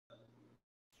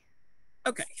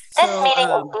Okay. This meeting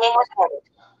is being recorded.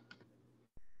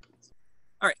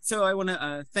 All right. So I want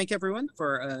to thank everyone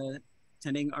for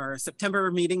attending our September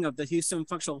meeting of the Houston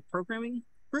Functional Programming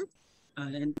Group.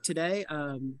 And today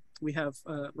we have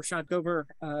Rashad Gover,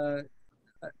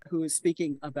 who is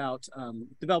speaking about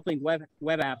developing web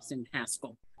apps in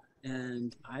Haskell.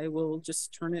 And I will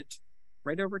just turn it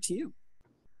right over to you.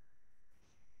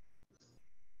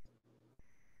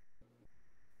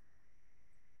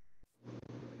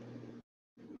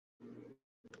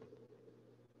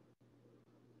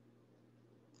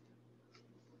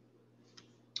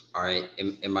 All right,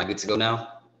 am I good to go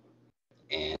now?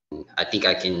 And I think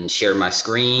I can share my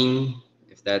screen,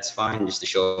 if that's fine, just to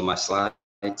show my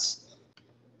slides.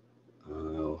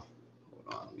 Hold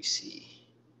on, let me see.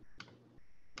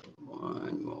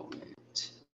 One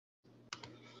moment.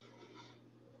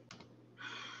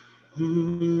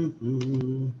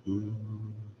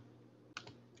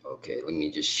 Okay, let me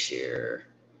just share.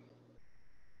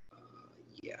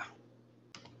 Yeah,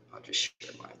 I'll just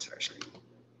share my entire screen.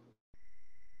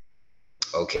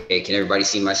 Okay, can everybody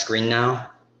see my screen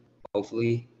now?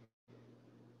 Hopefully.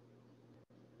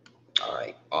 All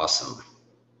right, awesome.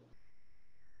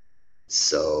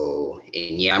 So,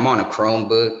 and yeah, I'm on a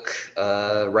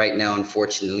Chromebook right now,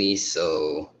 unfortunately,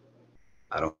 so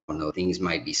I don't know, things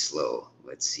might be slow.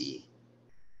 Let's see.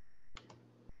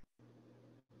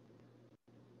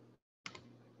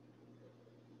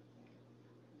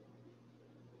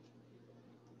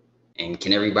 And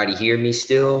can everybody hear me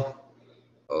still?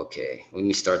 Okay, let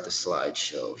me start the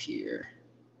slideshow here.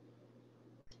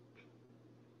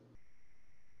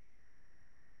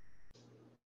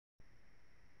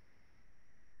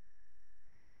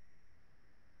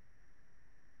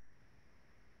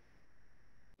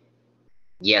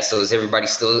 Yeah, so is everybody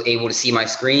still able to see my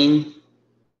screen?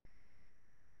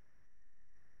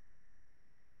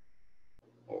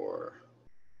 Or?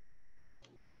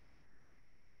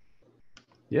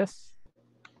 Yes.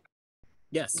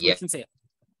 Yes, Yeah. we can see it.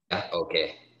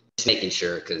 Okay, just making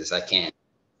sure because I can't.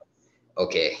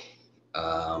 Okay.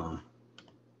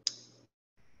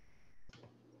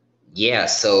 Yeah,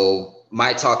 so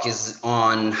my talk is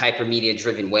on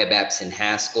hypermedia-driven web apps in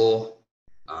Haskell.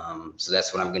 So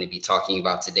that's what I'm going to be talking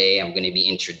about today. I'm going to be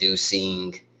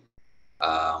introducing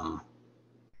a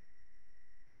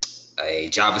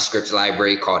JavaScript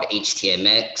library called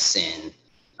htmx, and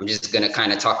I'm just going to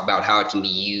kind of talk about how it can be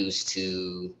used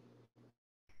to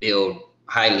build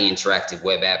highly interactive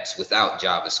web apps without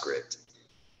JavaScript.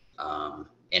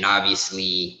 And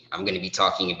obviously, I'm going to be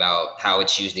talking about how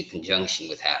it's used in conjunction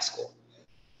with Haskell.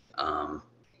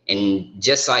 And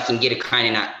just so I can get a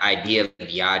kind of idea of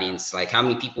the audience, like how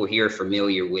many people here are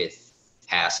familiar with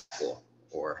Haskell,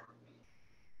 or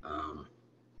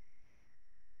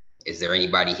is there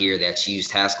anybody here that's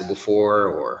used Haskell before,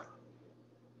 or?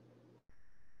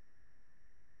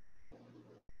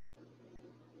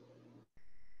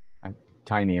 A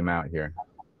tiny amount here.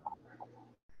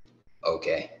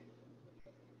 Okay.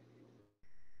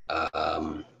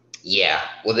 Yeah,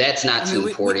 well, that's not too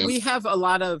important. We have a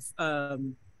lot of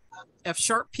F#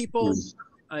 people use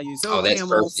Oh, that's OCaml,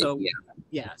 perfect.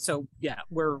 so yeah,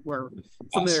 we're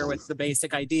familiar Awesome. with the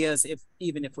basic ideas,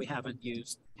 even if we haven't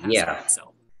used Haskell. Yeah,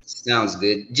 so sounds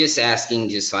good. Just asking,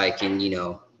 just so I can,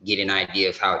 get an idea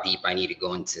of how deep I need to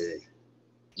go into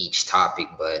each topic.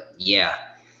 But yeah,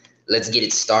 let's get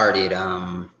it started.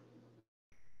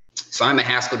 So I'm a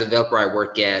Haskell developer. I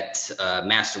work at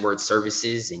Masterword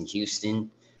Services in Houston.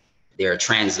 They're a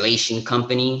translation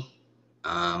company,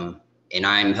 and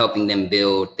I'm helping them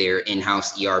build their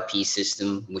in-house ERP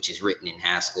system, which is written in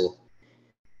Haskell.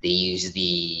 They use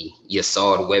the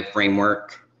YSOD web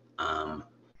framework.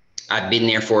 I've been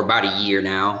there for about a year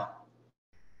now.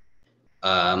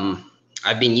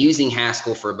 I've been using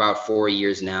Haskell for about 4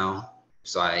 years now.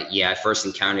 So I first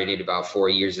encountered it about 4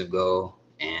 years ago,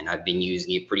 and I've been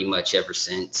using it pretty much ever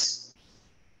since.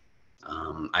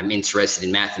 I'm interested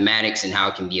in mathematics and how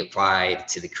it can be applied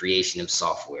to the creation of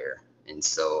software. And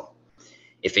so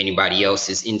if anybody else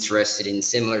is interested in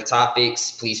similar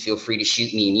topics, please feel free to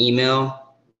shoot me an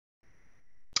email.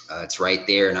 It's right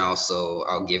there. And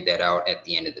I'll give that out at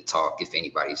the end of the talk if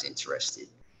anybody's interested.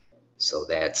 So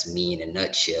that's me in a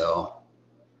nutshell.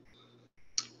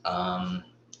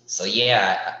 So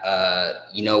yeah,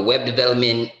 web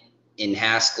development in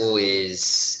Haskell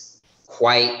is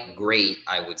quite great,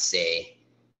 I would say.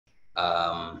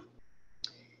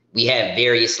 We have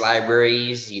various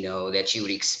libraries, that you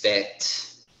would expect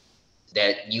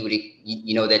that you would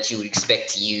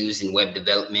expect to use in web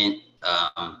development.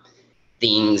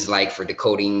 Things like for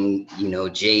decoding,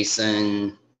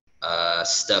 JSON,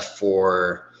 stuff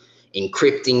for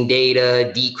encrypting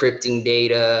data, decrypting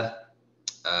data.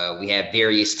 We have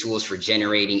various tools for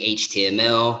generating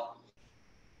HTML,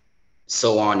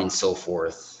 so on and so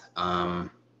forth.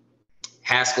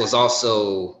 Haskell is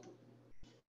also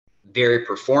very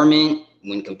performant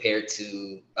when compared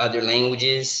to other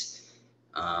languages,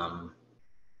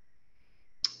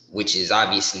 which is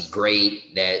obviously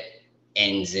great. That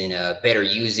ends in a better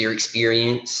user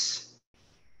experience,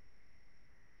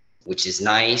 which is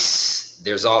nice.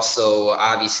 There's also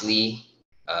obviously,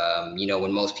 you know,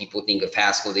 when most people think of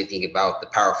Haskell, they think about the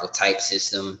powerful type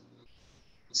system.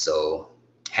 So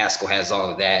Haskell has all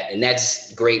of that, and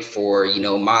that's great for, you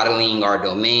know, modeling our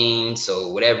domain. So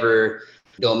whatever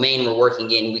domain we're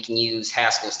working in, we can use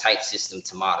Haskell's type system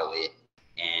to model it.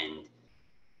 And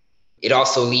it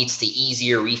also leads to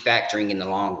easier refactoring in the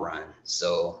long run.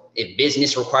 So if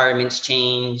business requirements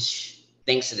change,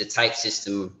 thanks to the type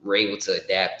system, we're able to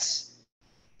adapt,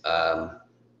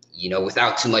 you know,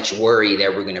 without too much worry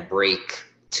that we're going to break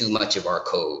too much of our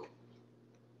code.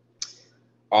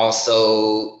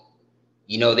 Also,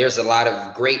 you know, there's a lot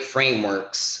of great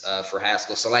frameworks for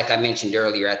Haskell. So like I mentioned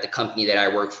earlier, at the company that I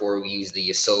work for, we use the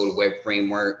Yasod web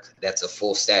framework. That's a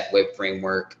full stack web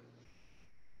framework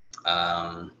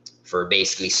for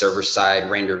basically server-side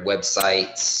rendered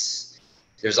websites.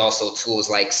 There's also tools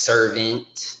like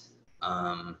Servant,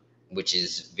 which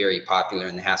is very popular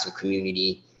in the Haskell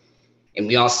community. And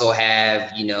we also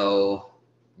have, you know,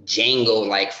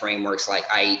 Django-like frameworks like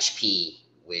IHP,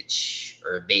 which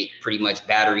are pretty much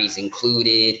batteries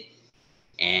included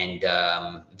and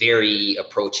very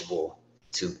approachable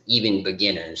to even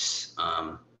beginners.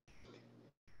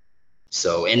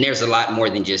 So, and there's a lot more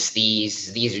than just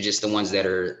these. These are just the ones that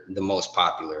are the most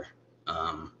popular.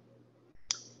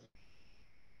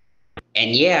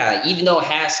 And yeah, even though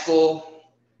Haskell,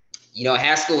 you know,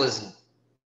 Haskell is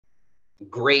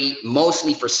great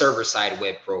mostly for server-side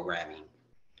web programming.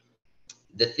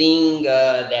 The thing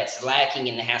that's lacking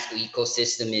in the Haskell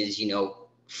ecosystem is, you know,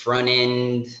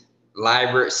 front-end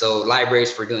library. So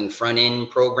libraries for doing front-end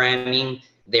programming.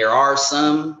 There are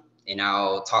some, and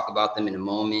I'll talk about them in a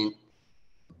moment.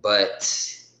 But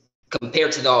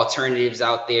compared to the alternatives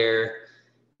out there,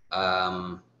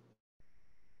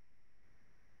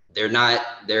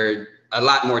 they're a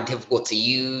lot more difficult to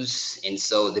use. And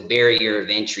so the barrier of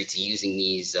entry to using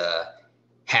these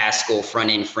Haskell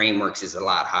front-end frameworks is a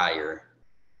lot higher.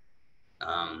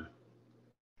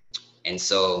 And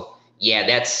so, yeah,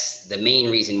 that's the main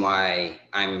reason why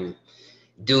I'm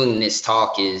doing this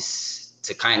talk, is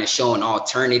to kind of show an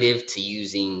alternative to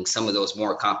using some of those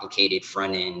more complicated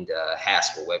front-end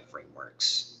Haskell web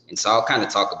frameworks. And so I'll kind of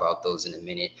talk about those in a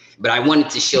minute, but I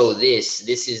wanted to show this.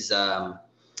 This is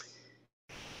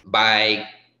by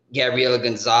Gabriela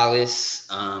Gonzalez.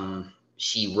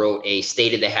 She wrote a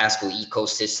State of the Haskell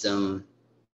Ecosystem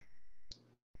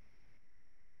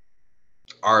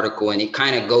article, and it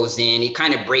kind of goes in, it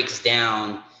kind of breaks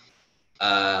down,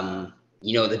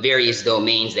 you know, the various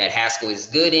domains that Haskell is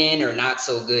good in or not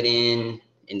so good in,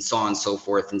 and so on and so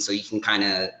forth. And so you can kind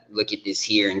of look at this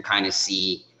here and kind of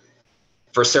see,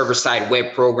 for server-side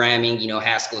web programming, you know,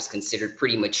 Haskell is considered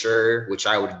pretty mature, which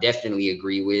I would definitely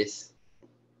agree with.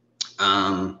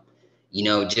 You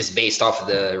know, just based off of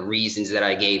the reasons that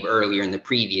I gave earlier in the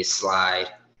previous slide.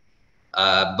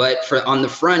 But on the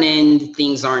front end,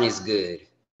 things aren't as good.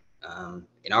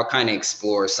 And I'll kind of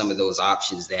explore some of those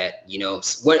options that, you know,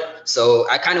 so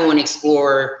I kind of want to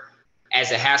explore,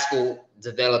 as a Haskell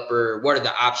developer, what are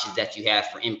the options that you have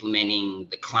for implementing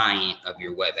the client of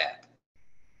your web app?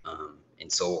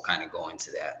 And so we'll kind of go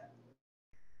into that.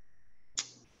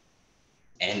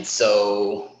 And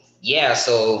so, yeah,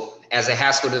 so as a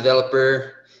Haskell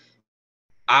developer,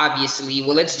 obviously,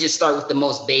 well, let's just start with the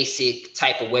most basic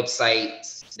type of website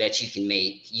that you can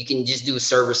make. You can just do a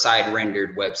server-side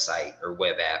rendered website or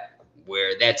web app,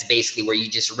 where that's basically where you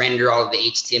just render all of the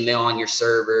HTML on your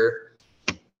server.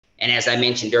 And as I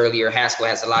mentioned earlier, Haskell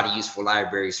has a lot of useful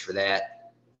libraries for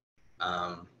that.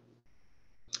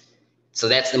 So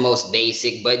that's the most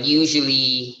basic, but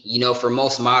usually, you know, for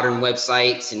most modern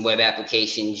websites and web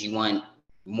applications, you want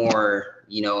more,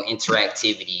 you know,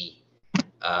 interactivity.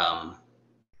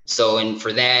 And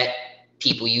for that,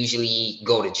 people usually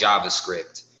go to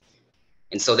JavaScript.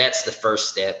 And so that's the first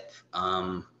step.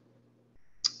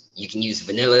 You can use just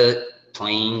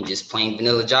plain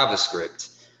vanilla JavaScript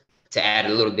to add a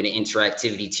little bit of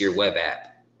interactivity to your web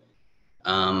app.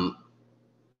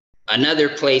 Another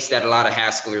place that a lot of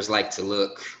Haskellers like to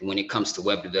look when it comes to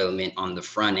web development on the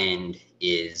front end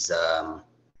is,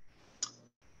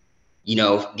 you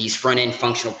know, these front end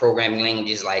functional programming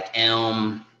languages like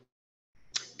Elm,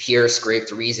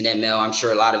 PureScript, ReasonML. I'm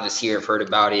sure a lot of us here have heard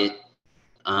about it.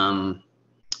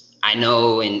 I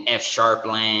know in F#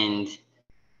 land,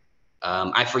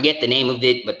 I forget the name of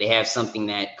it, but they have something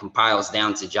that compiles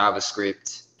down to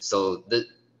JavaScript. So the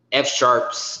F#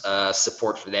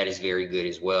 support for that is very good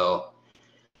as well.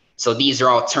 So these are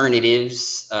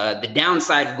alternatives. The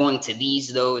downside of going to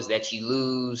these, though, is that you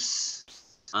lose,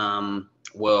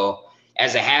 well,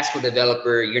 as a Haskell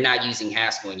developer, you're not using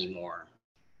Haskell anymore,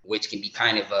 which can be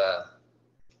kind of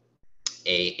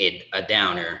a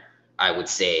downer, I would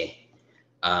say.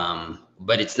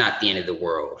 But it's not the end of the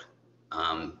world.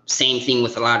 Same thing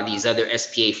with a lot of these other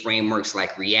SPA frameworks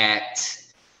like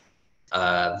React,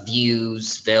 Views,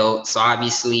 Svelte. So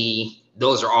obviously,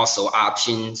 those are also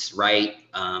options, right?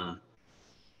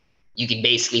 You can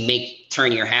basically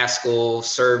turn your Haskell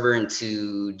server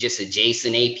into just a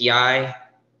JSON API,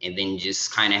 and then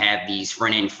just kind of have these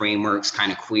front-end frameworks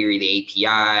kind of query the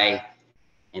API,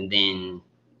 and then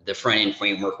the front-end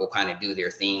framework will kind of do their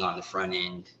thing on the front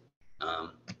end. And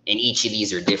each of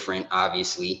these are different,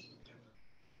 obviously.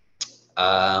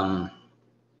 So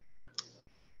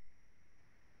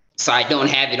I don't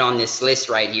have it on this list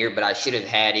right here, but I should have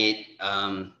had it.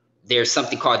 There's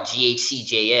something called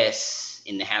GHCJS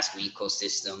in the Haskell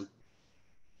ecosystem.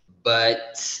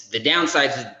 But the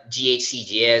downsides of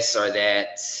GHCJS are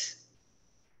that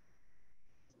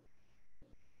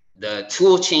the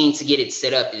tool chain to get it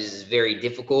set up is very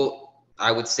difficult,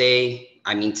 I would say.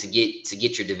 I mean, to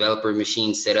get your developer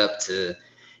machine set up to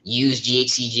use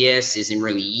GHCJS isn't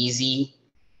really easy.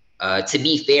 To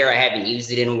be fair, I haven't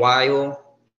used it in a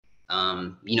while.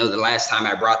 You know, the last time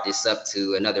I brought this up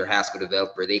to another Haskell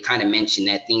developer, they kind of mentioned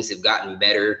that things have gotten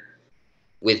better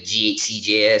with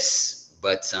GHCJS,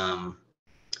 but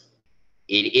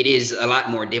it is a lot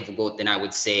more difficult than I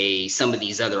would say some of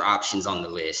these other options on the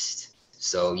list.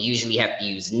 So you usually have to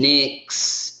use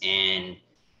Nix and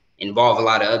involve a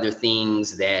lot of other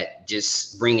things that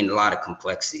just bring in a lot of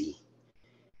complexity.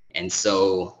 And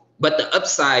so, but the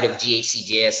upside of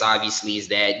GHCJS obviously is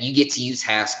that you get to use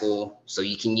Haskell, so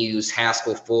you can use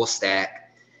Haskell full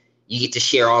stack. You get to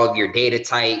share all of your data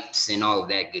types and all of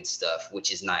that good stuff,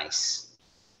 which is nice.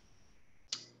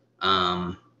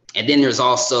 And then there's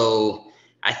also,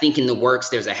 I think in the works,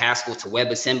 there's a Haskell to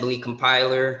WebAssembly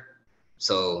compiler.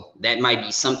 So that might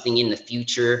be something in the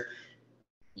future.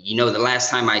 You know, the last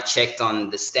time I checked on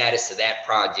the status of that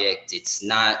project, it's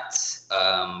not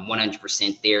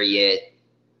 100% there yet.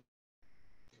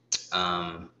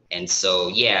 And so,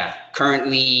 yeah,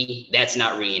 currently that's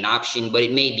not really an option, but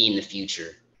it may be in the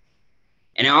future.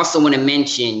 And I also want to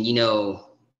mention, you know,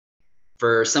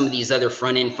 for some of these other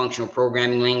front-end functional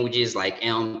programming languages like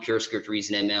Elm, PureScript,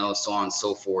 ReasonML, so on and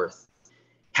so forth,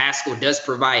 Haskell does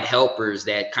provide helpers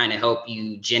that kind of help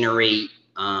you generate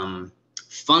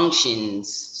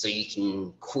functions so you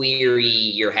can query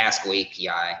your Haskell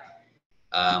API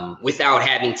without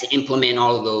having to implement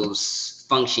all of those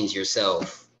functions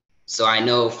yourself. So I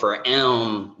know for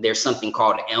Elm, there's something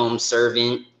called Elm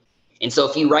Servant. And so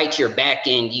if you write your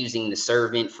backend using the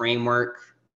Servant framework,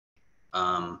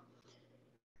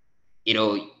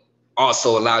 it'll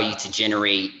also allow you to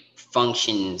generate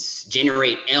functions,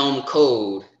 generate Elm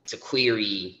code to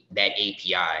query that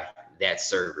API, that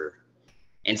server.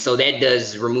 And so that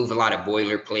does remove a lot of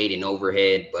boilerplate and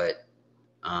overhead, but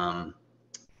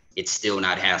it's still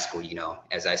not Haskell, you know,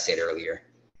 as I said earlier.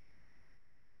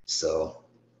 So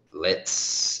let's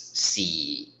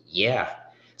see. Yeah.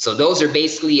 So those are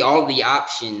basically all the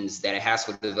options that a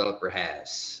Haskell developer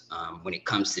has when it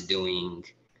comes to doing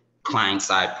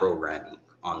client-side programming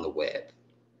on the web.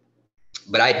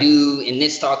 But I do, in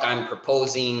this talk, I'm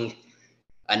proposing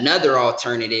another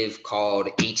alternative called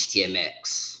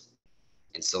htmx.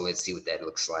 And so let's see what that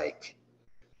looks like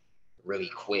really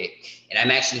quick. And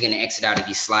I'm actually going to exit out of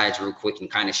these slides real quick and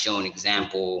kind of show an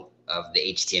example of the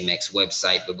htmx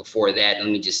website. But before that, let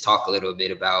me just talk a little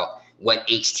bit about what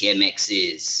htmx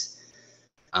is.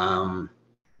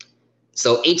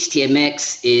 So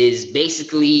htmx is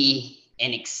basically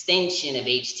an extension of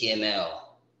HTML.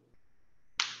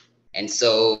 And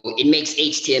so it makes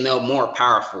HTML more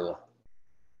powerful.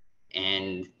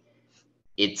 And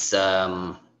it's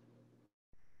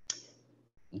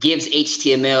gives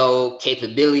HTML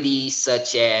capabilities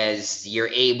such as you're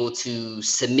able to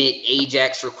submit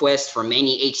AJAX requests from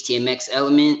any HTMX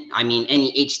element,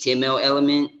 any HTML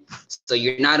element. So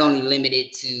you're not only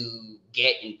limited to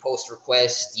get and post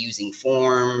requests using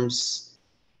forms,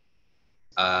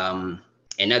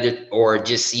 or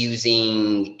just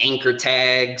using anchor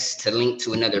tags to link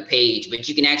to another page, but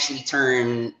you can actually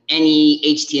turn any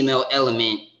HTML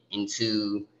element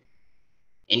into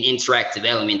an interactive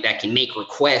element that can make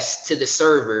requests to the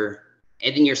server,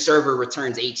 and then your server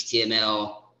returns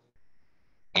HTML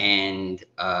and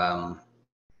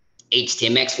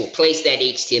htmx will place that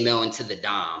HTML into the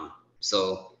DOM.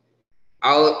 So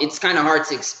it's kind of hard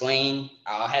to explain.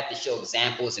 I'll have to show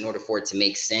examples in order for it to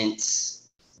make sense.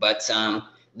 But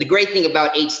the great thing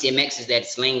about htmx is that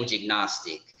it's language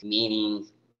agnostic, meaning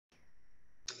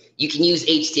you can use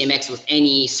htmx with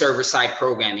any server-side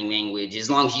programming language as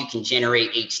long as you can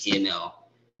generate HTML,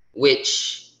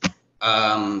 which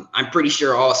I'm pretty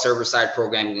sure all server-side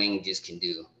programming languages can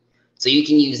do. So you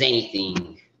can use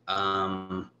anything,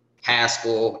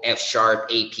 Haskell, F#,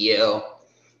 APL,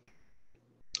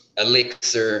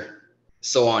 Elixir,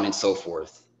 so on and so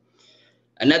forth.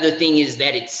 Another thing is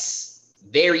that it's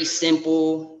very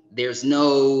simple. There's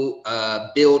no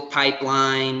build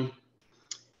pipeline.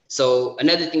 So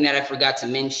another thing that I forgot to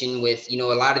mention with, a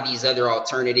lot of these other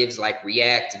alternatives like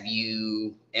React,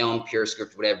 Vue, Elm,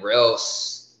 PureScript, whatever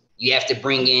else, you have to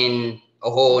bring in a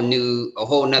whole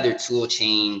nother tool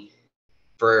chain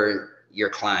for your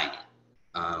client.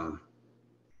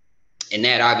 And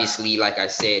that obviously, like I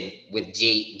said, with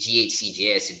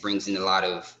GHCJS, it brings in a lot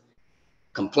of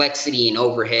complexity and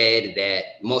overhead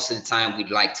that most of the time we'd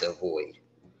like to avoid.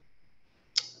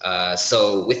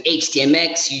 So with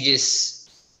htmx, you just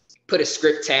put a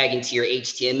script tag into your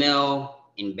HTML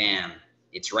and bam,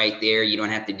 it's right there. You don't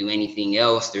have to do anything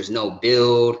else. There's no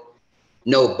build,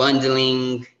 no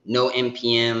bundling, no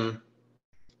npm,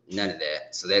 none of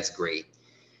that. So that's great.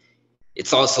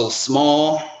 It's also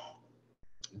small,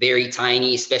 very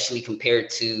tiny, especially compared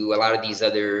to a lot of these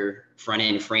other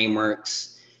front-end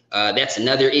frameworks. That's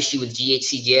another issue with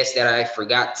GHCJS that I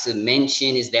forgot to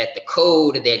mention, is that the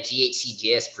code that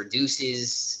GHCJS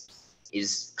produces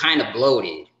is kind of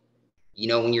bloated.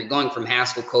 When you're going from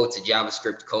Haskell code to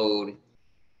JavaScript code,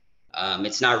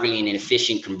 it's not really an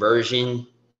efficient conversion.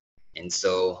 And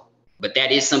so, but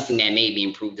that is something that may be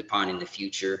improved upon in the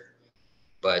future.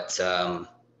 But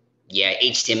yeah,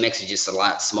 htmx is just a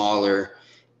lot smaller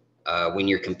when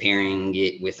you're comparing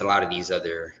it with a lot of these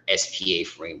other SPA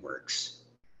frameworks.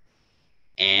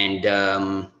 And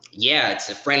yeah, it's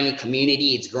a friendly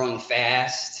community. It's growing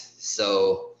fast.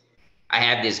 So I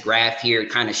have this graph here. It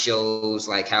kind of shows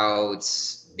like how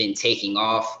it's been taking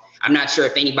off. I'm not sure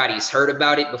if anybody's heard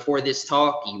about it before this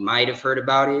talk. You might have heard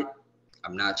about it.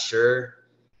 I'm not sure.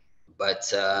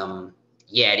 But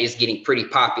yeah, it is getting pretty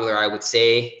popular, I would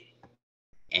say.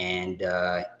 And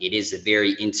it is a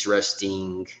very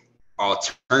interesting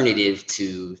alternative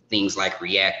to things like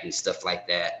React and stuff like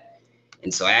that.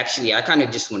 And so actually, I kind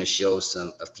of just want to show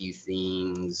a few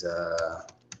things.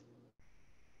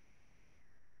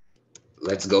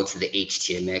 Let's go to the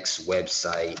htmx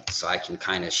website so I can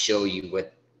kind of show you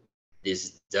what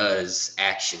this does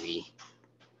actually.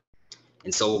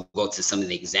 And so we'll go to some of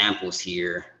the examples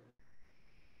here.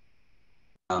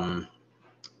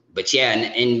 But yeah,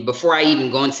 and before I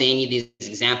even go into any of these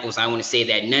examples, I want to say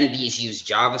that none of these use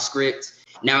JavaScript.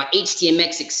 Now,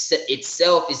 htmx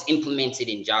itself is implemented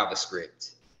in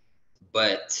JavaScript,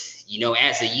 but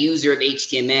as a user of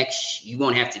htmx, you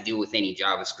won't have to deal with any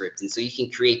JavaScript, and so you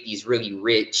can create these really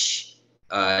rich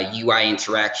UI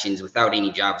interactions without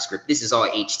any JavaScript. This is all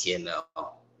HTML,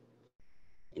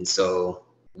 and so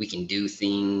we can do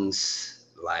things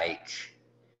like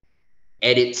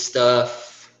edit stuff.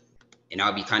 And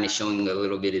I'll be kind of showing a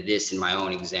little bit of this in my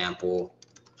own example.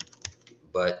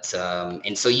 But,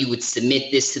 and so you would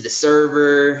submit this to the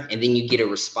server and then you get a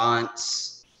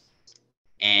response.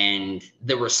 And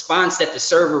the response that the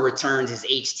server returns is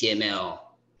HTML.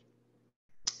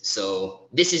 So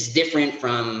this is different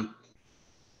from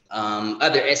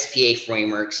other SPA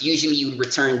frameworks. Usually you would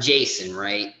return JSON,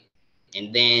 right?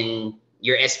 And then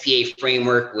your SPA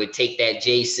framework would take that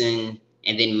JSON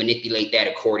and then manipulate that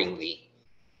accordingly.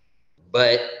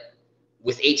 But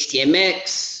with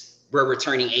htmx, we're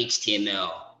returning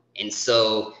HTML. And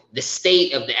so the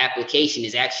state of the application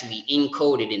is actually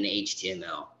encoded in the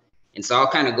HTML. And so I'll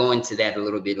kind of go into that a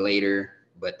little bit later,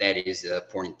 but that is an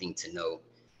important thing to note.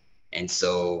 And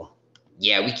so,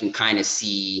 yeah, we can kind of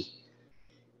see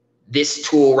this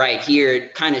tool right here.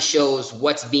 It kind of shows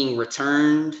what's being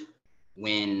returned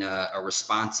when a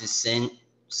response is sent.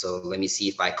 So let me see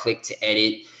if I click to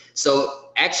edit.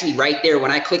 So actually right there,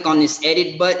 when I click on this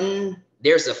edit button,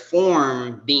 there's a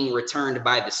form being returned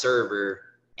by the server,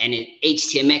 and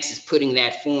HTMx is putting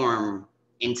that form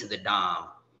into the DOM.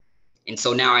 And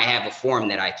so now I have a form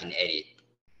that I can edit.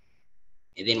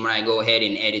 And then when I go ahead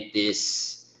and edit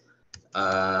this,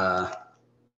 I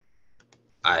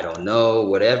don't know,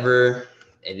 whatever.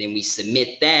 And then we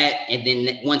submit that. And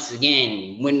then once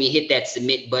again, when we hit that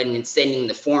submit button, it's sending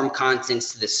the form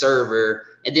contents to the server.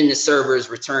 And then the server is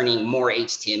returning more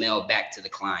HTML back to the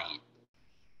client.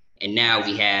 And now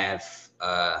we have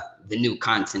the new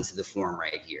contents of the form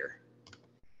right here.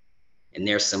 And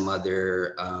there's some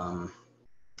other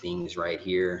things right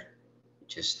here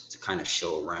just to kind of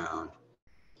show around.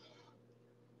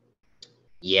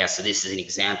 Yeah, so this is an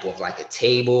example of like a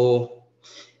table.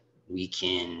 We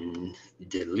can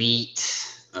delete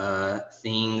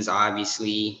things,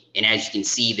 obviously. And as you can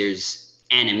see, there's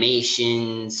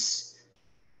animations,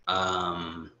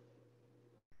 and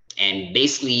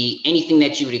basically anything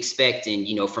that you would expect in,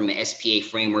 you know, from the SPA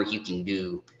framework, you can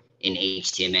do in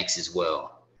htmx as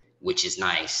well, which is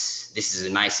nice. This is a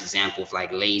nice example of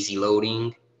like lazy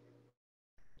loading.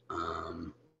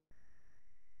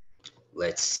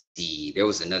 Let's see, there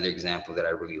was another example that I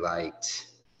really liked.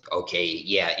 Okay,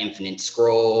 yeah, infinite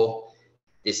scroll.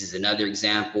 This is another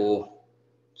example.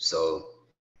 So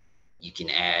you can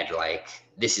add like,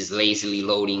 this is lazily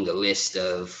loading a list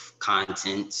of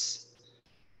contents,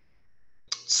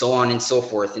 so on and so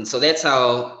forth. And so that's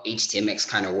how htmx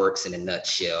kind of works in a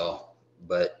nutshell,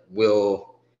 but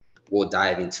we'll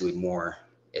dive into it more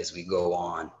as we go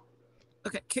on.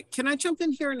 Okay, can I jump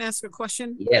in here and ask a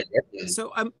question? Yeah, definitely.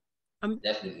 So I'm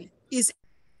definitely. Is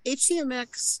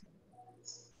htmx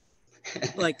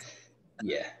like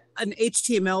yeah, an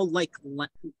HTML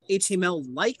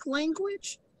like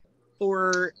language,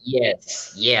 or?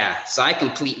 Yes, yeah. So I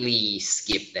completely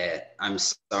skipped that. I'm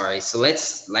sorry. So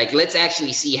let's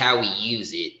actually see how we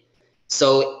use it.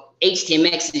 So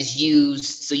htmx is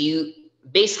used, so you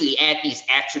basically add these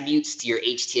attributes to your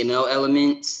HTML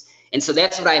elements. And so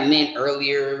that's what I meant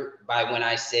earlier by when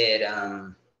I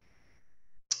said,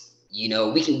 you know,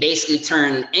 we can basically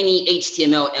turn any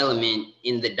HTML element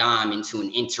in the DOM into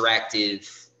an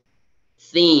interactive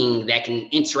thing that can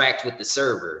interact with the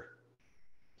server.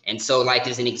 And so like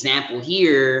as an example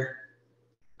here,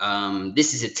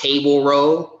 this is a table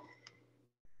row,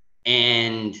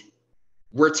 and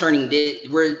we're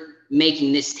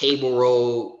making this table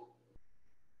row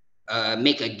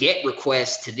make a GET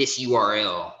request to this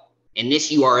URL. And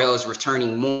this URL is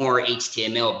returning more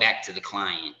HTML back to the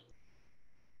client.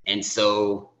 And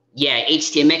so, yeah,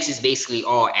 htmx is basically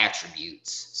all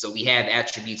attributes. So we have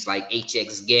attributes like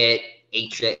hx get,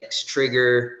 hx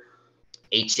trigger,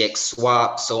 hx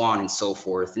swap, so on and so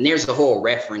forth. And there's a whole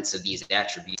reference of these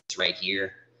attributes right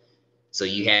here. So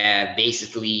you have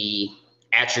basically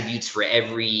attributes for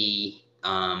every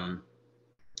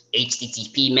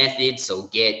HTTP method. So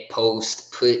get,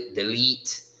 post, put,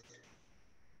 delete,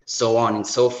 so on and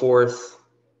so forth.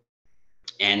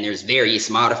 And there's various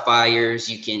modifiers.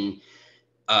 You can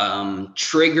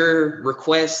trigger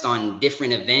requests on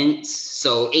different events.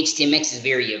 So htmx is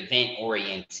very event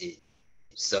oriented.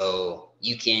 So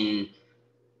you can,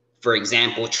 for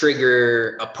example,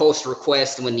 trigger a post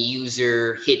request when the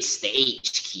user hits the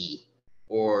H key,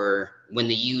 or when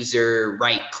the user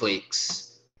right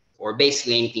clicks, or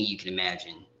basically anything you can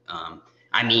imagine.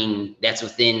 I mean, that's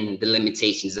within the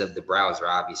limitations of the browser,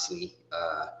 obviously.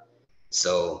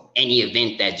 So any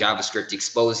event that JavaScript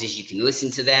exposes, you can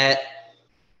listen to that,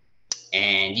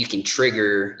 and you can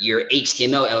trigger, your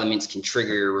HTML elements can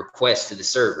trigger a request to the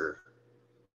server.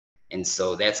 And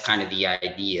so that's kind of the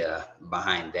idea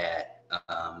behind that.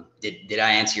 Did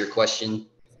I answer your question?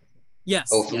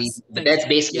 Yes. Hopefully. Yes, But that's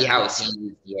basically how it's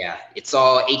used. Yeah, it's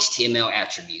all HTML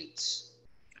attributes.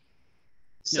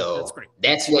 So that's great.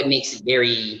 That's what makes it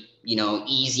very, you know,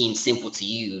 easy and simple to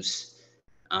use.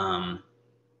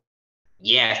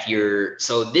 Yeah,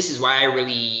 so this is why I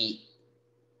really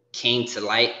came to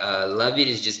love it,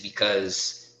 is just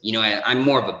because, you know, I'm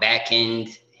more of a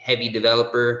back-end heavy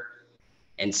developer.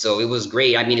 And so it was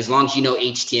great. I mean, as long as you know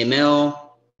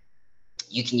HTML,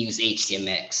 you can use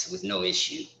htmx with no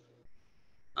issue.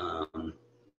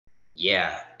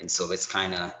 Yeah, and so let's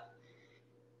kind of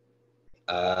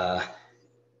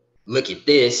look at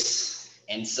this.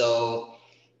 And so,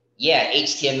 yeah,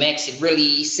 htmx, it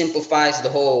really simplifies the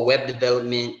whole web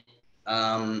development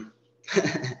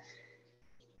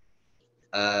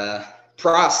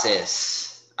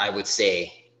process, I would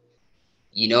say.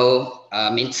 You know,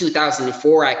 in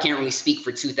 2004, I can't really speak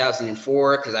for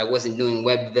 2004 because I wasn't doing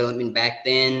web development back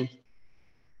then.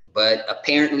 But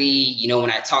apparently, you know, when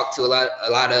I talked to a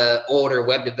lot of older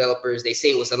web developers, they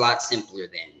say it was a lot simpler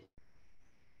then.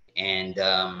 And,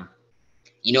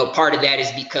 you know, part of that is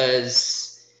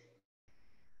because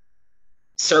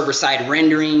server-side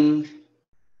rendering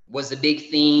was a big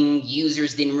thing.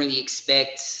 Users didn't really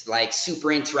expect like super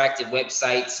interactive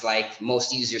websites like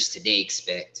most users today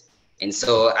expect. And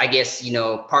so I guess, you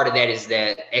know, part of that is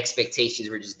that expectations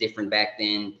were just different back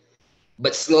then.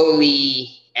 But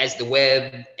slowly, as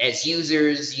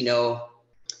users, you know,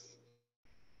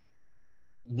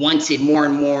 wanted more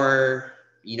and more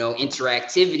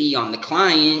interactivity on the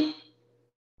client,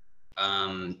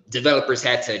 developers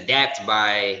had to adapt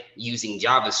by using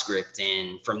JavaScript,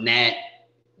 and from that,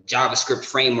 JavaScript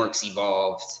frameworks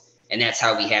evolved, and that's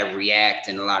how we have React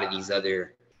and a lot of these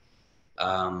other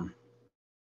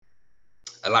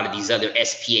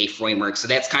SPA frameworks. So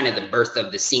that's kind of the birth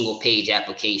of the single page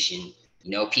application.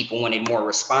 People wanted more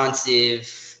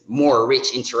responsive, more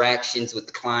rich interactions with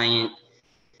the client,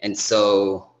 and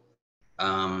so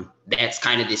that's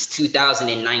kind of this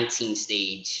 2019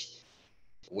 stage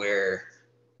where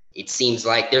it seems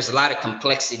like there's a lot of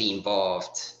complexity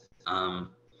involved.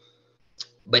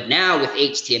 But now with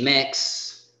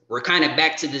htmx, we're kind of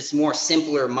back to this more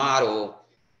simpler model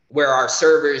where our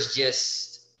server is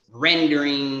just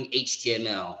rendering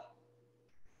HTML.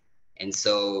 And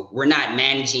so we're not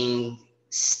managing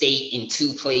state in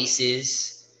two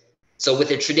places. So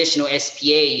with a traditional SPA,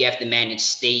 you have to manage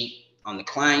state on the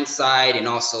client side and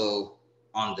also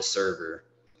on the server.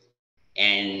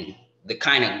 And the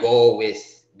kind of goal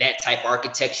with that type of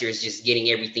architecture is just getting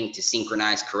everything to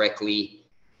synchronize correctly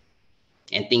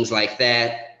and things like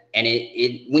that. And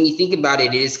when you think about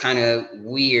it, it is kind of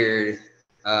weird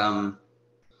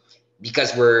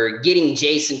because we're getting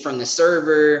JSON from the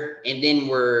server, and then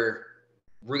we're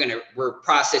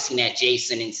processing that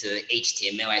JSON into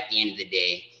HTML at the end of the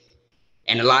day.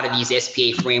 And a lot of these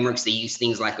SPA frameworks, they use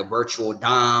things like a virtual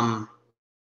DOM,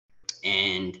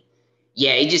 and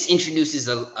yeah, it just introduces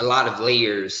a lot of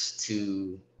layers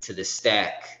to the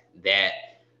stack that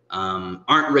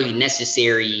aren't really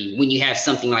necessary when you have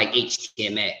something like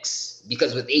htmx.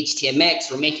 Because with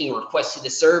htmx, we're making a request to the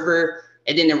server,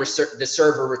 and then the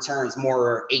server returns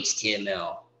more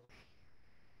HTML.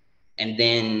 And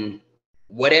then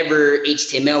whatever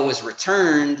HTML was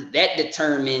returned, that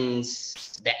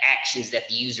determines the actions that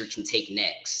the user can take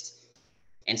next.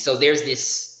 And so there's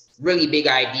this really big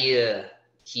idea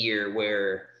here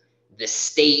where the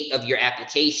state of your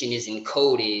application is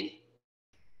encoded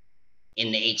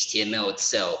in the HTML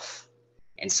itself.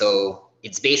 And so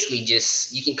it's basically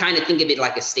just, you can kind of think of it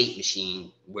like a state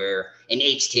machine where an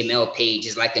HTML page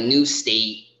is like a new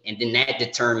state, and then that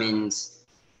determines,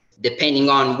 depending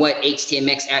on what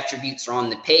HTMX attributes are on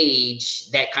the page,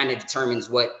 that kind of determines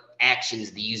what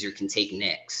actions the user can take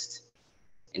next.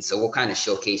 And so we'll kind of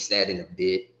showcase that in a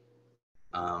bit.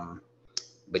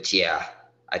 But yeah,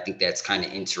 I think that's kind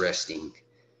of interesting.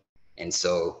 And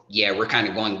so, yeah, we're kind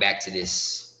of going back to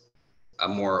this, a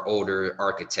more older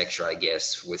architecture, I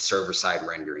guess, with server-side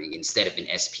rendering instead of an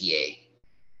SPA.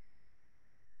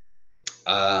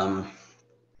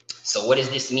 So what does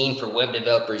this mean for web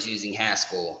developers using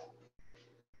Haskell?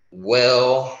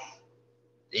 Well,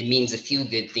 it means a few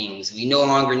good things. We no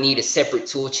longer need a separate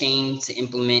tool chain to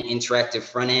implement interactive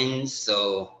front ends.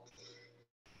 So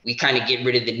we kind of get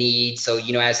rid of the need. So,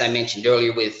 as I mentioned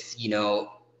earlier with,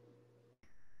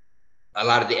 a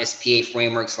lot of the SPA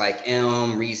frameworks like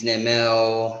Elm,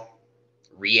 ReasonML,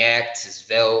 React,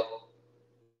 Svelte,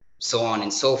 so on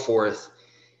and so forth,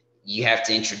 you have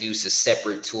to introduce a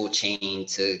separate tool chain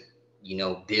to,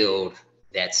 build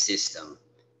that system.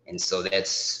 And so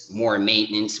that's more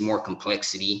maintenance, more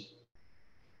complexity.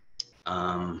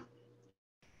 And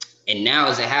now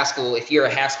as a Haskell, if you're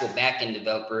a Haskell backend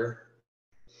developer,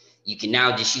 you can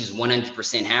now just use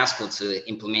 100% Haskell to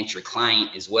implement your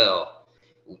client as well.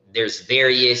 There's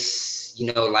various,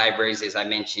 libraries, as I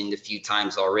mentioned a few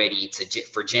times already,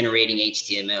 for generating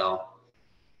HTML.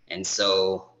 And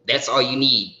so that's all you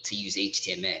need to use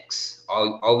HTMX.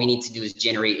 All we need to do is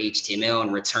generate HTML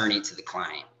and return it to the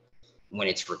client when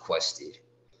it's requested.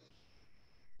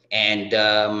 And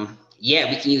yeah,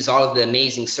 we can use all of the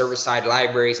amazing server-side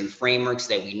libraries and frameworks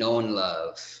that we know and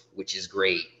love, which is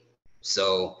great.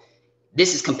 So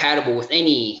this is compatible with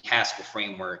any Haskell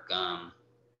framework.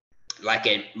 Like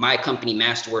at my company,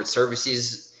 Masterword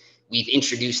Services, we've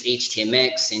introduced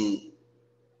HTMX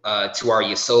to our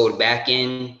Yesod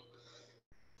backend.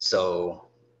 So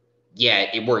yeah,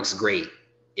 it works great.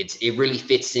 It really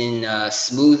fits in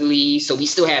smoothly. So we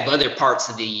still have other parts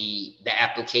of the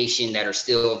application that are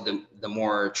still the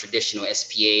more traditional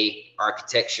SPA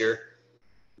architecture,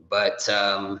 but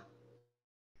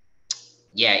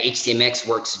yeah, HTMX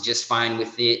works just fine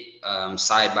with it,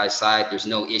 side by side. There's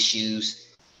no issues.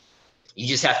 You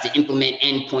just have to implement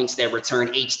endpoints that return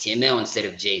HTML instead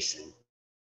of JSON.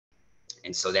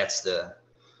 And so that's the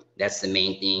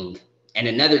main thing. And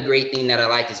another great thing that I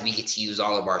like is we get to use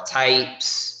all of our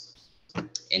types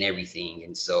and everything.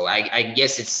 And so I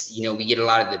guess it's, we get a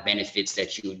lot of the benefits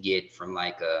that you would get from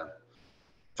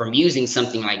from using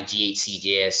something like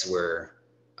GHCJS, where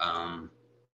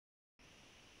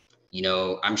You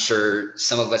know, I'm sure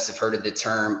some of us have heard of the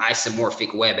term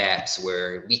isomorphic web apps,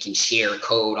 where we can share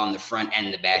code on the front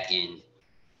and the back end.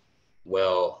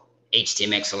 Well,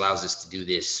 htmx allows us to do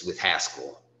this with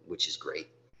Haskell, which is great.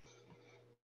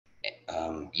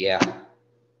 Yeah.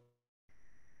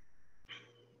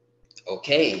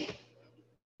 Okay.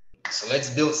 So let's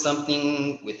build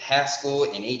something with Haskell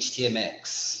and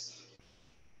htmx.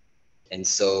 And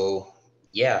so,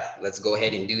 yeah, let's go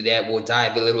ahead and do that. We'll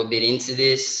dive a little bit into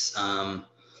this.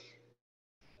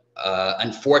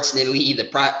 Unfortunately,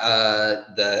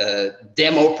 the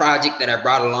demo project that I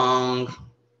brought along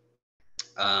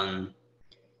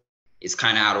is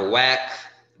kind of out of whack,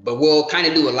 but we'll kind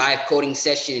of do a live coding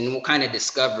session and we'll kind of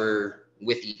discover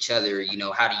with each other, you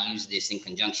know, how to use this in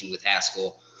conjunction with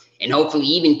Haskell. And hopefully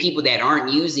even people that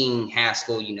aren't using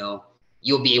Haskell, you know,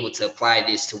 you'll be able to apply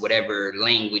this to whatever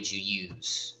language you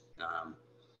use,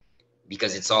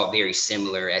 because it's all very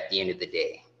similar at the end of the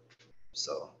day.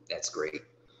 So that's great.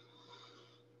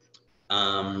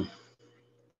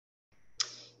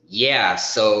 Yeah,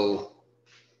 so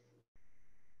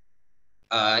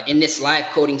in this live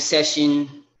coding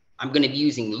session, I'm going to be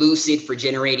using Lucid for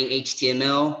generating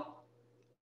HTML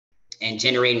and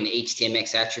generating the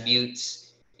htmx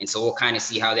attributes. And so we'll kind of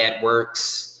see how that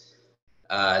works.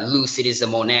 Lucid is a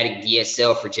monadic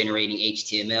DSL for generating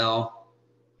HTML.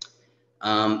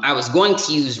 I was going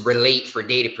to use Relate for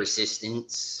data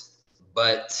persistence,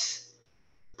 but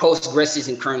Postgres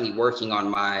isn't currently working on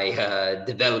my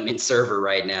development server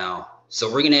right now.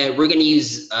 So we're gonna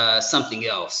use something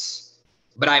else.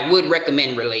 But I would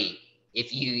recommend Relate.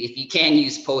 If you can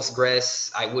use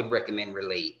Postgres, I would recommend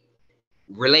Relate.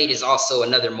 Relate is also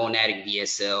another monadic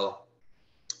DSL.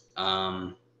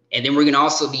 And then we're gonna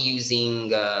also be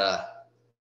using a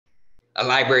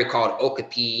library called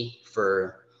Okapi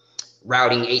for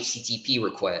routing HTTP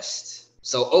requests.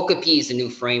 So Okapi is a new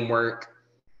framework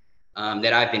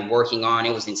that I've been working on.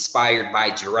 It was inspired by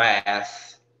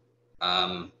Giraffe.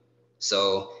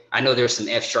 So I know there's some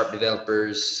F#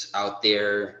 developers out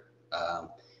there.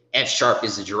 F#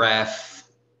 is a Giraffe.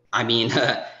 I mean,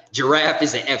 Giraffe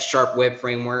is an F# web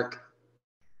framework.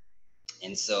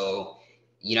 And so,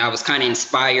 you know, I was kind of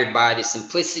inspired by the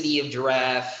simplicity of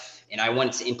Giraffe, and I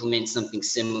wanted to implement something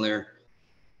similar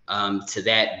to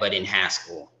that, but in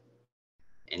Haskell.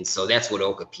 And so that's what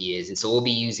Okapi is. And so we'll be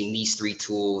using these three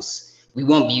tools. We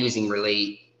won't be using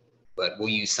Relate, but we'll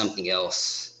use something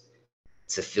else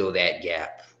to fill that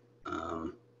gap.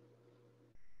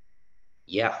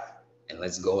 Yeah, and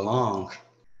let's go along.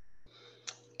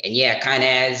 And yeah, kind of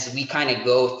as we kind of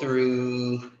go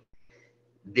through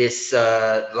this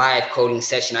live coding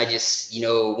session, I just, you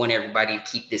know, want everybody to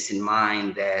keep this in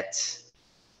mind that,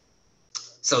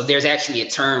 so there's actually a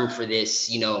term for this,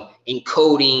 you know,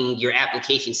 encoding your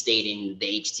application state in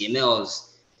the HTMLs.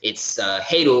 It's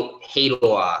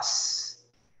HATOAS.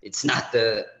 It's not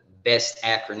the best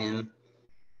acronym.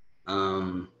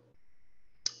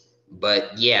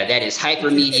 But yeah, that is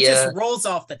Hypermedia. It just rolls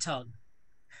off the tongue.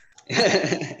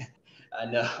 I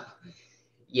know.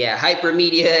 Yeah,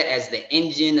 Hypermedia as the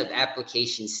engine of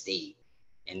application state.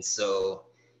 And so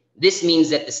this means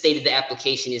that the state of the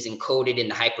application is encoded in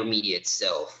the hypermedia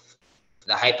itself.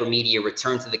 The hypermedia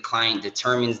returned to the client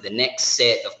determines the next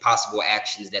set of possible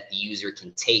actions that the user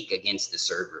can take against the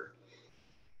server.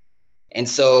 And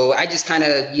so I just kind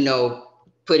of, you know,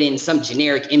 put in some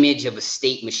generic image of a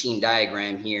state machine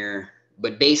diagram here,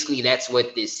 but basically that's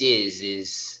what this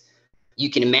is you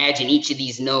can imagine each of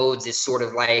these nodes is sort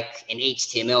of like an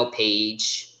HTML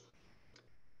page,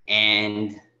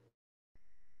 and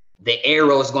the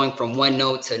arrows going from one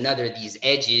node to another, these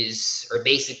edges are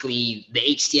basically the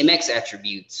HTMX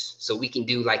attributes. So we can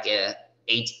do like a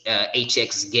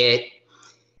AJAX get,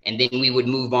 and then we would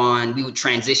move on, we would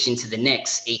transition to the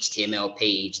next HTML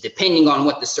page, depending on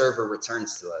what the server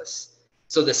returns to us.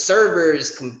 So the server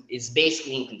is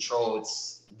basically in control.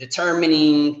 It's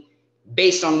determining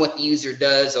based on what the user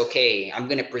does, okay, I'm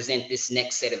gonna present this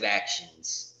next set of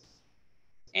actions.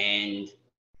 And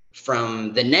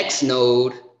from the next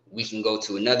node, we can go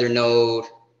to another node,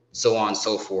 so on and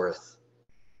so forth.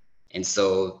 And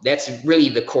so that's really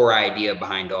the core idea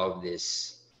behind all of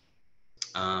this.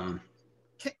 Can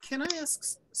I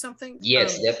ask something?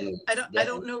 Yes, definitely. I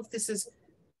don't know if this is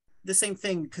the same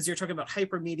thing because you're talking about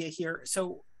hypermedia here.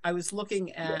 So I was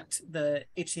looking at the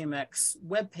HTMX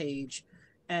web page,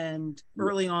 and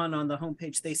early on the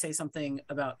homepage, they say something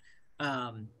about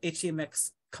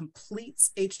HTMX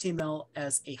completes HTML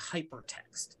as a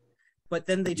hypertext, but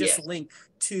then they just link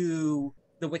to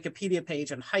the Wikipedia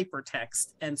page on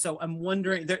hypertext. And so I'm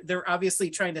wondering, they're obviously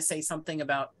trying to say something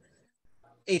about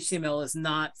HTML is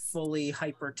not fully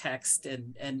hypertext,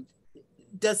 and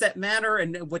does that matter,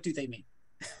 and what do they mean?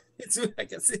 I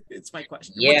guess it's my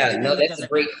question. Yeah, no, that's a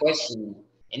great question.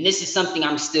 And this is something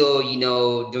I'm still,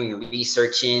 doing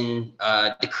research in.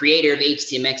 The creator of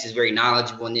htmx is very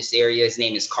knowledgeable in this area. His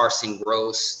name is Carson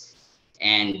Gross.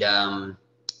 And,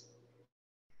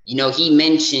 he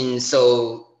mentioned,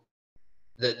 so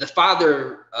the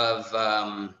father of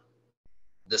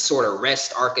the sort of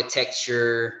REST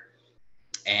architecture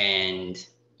and,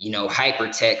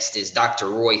 hypertext is Dr.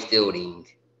 Roy Fielding.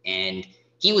 And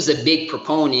he was a big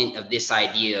proponent of this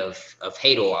idea of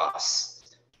HATOAS.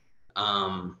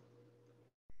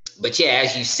 But yeah,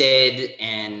 as you said,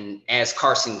 and as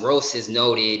Carson Gross has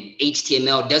noted,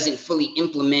 HTML doesn't fully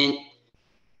implement,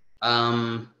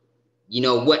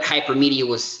 what hypermedia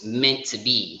was meant to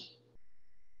be.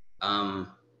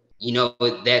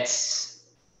 That's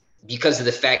because of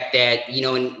the fact that,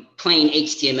 in plain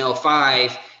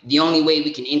HTML5, the only way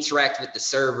we can interact with the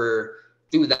server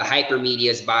through the hypermedia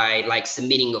is by like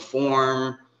submitting a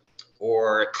form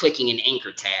or clicking an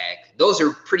anchor tag. Those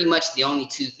are pretty much the only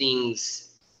two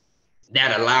things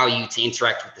that allow you to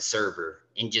interact with the server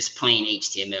in just plain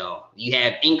HTML. You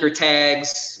have anchor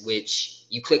tags, which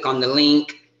you click on the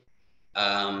link,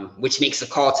 which makes a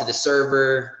call to the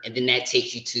server, and then that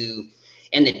takes you to,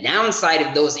 and the downside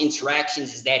of those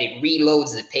interactions is that it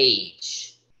reloads the page.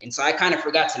 And so I kind of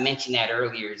forgot to mention that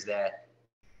earlier, is that,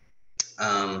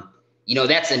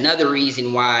 that's another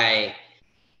reason why,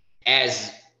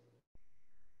 as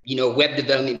web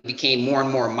development became more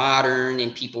and more modern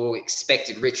and people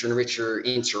expected richer and richer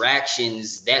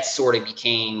interactions, that sort of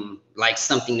became like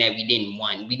something that we didn't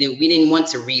want. We didn't want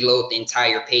to reload the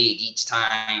entire page each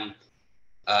time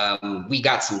we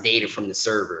got some data from the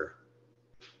server.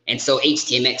 And so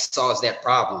HTMX solves that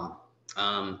problem.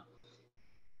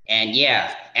 And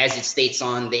yeah, as it states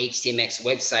on the HTMX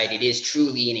website, it is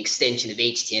truly an extension of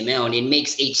HTML, and it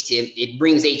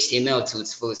brings HTML to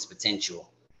its fullest potential.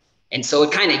 And so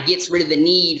it kind of gets rid of the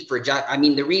need for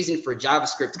the reason for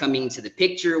JavaScript coming into the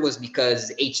picture was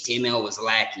because HTML was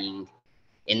lacking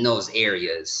in those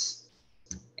areas.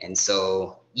 And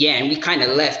so, yeah, and we kind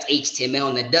of left HTML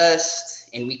in the dust,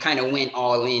 and we kind of went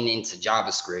all into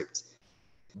JavaScript.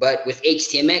 But with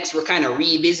HTMX, we're kind of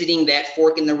revisiting that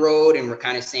fork in the road, and we're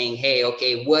kind of saying, hey,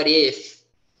 okay, what if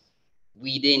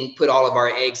we didn't put all of our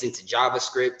eggs into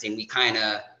JavaScript and we kind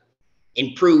of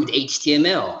improved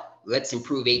HTML? Let's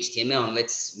improve HTML and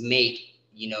let's make,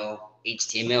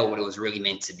 HTML what it was really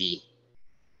meant to be.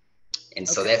 And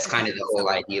so that's kind of the whole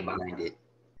idea behind it.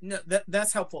 No,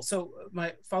 that's helpful. So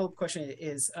my follow-up question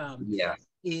is,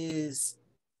 is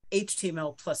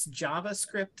HTML plus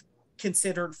JavaScript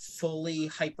considered fully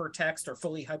hypertext or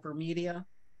fully hypermedia?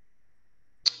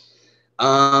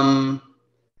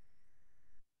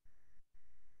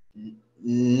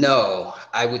 No,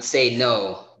 I would say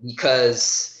no,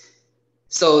 because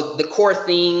so the core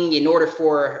thing, in order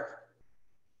for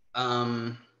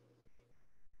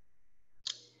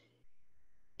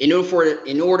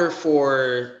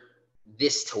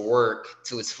this to work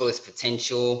to its fullest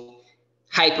potential,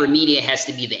 hypermedia has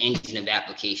to be the engine of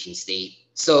application state.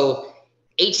 So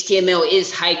HTML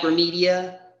is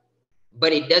hypermedia,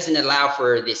 but it doesn't allow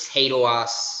for this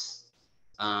HATOAS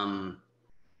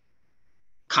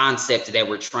concept that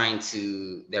we're trying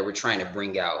to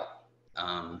bring out.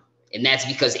 And that's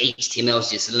because HTML is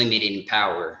just limited in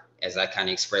power, as I kind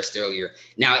of expressed earlier.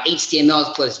 Now,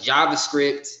 HTML plus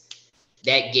JavaScript,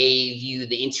 that gave you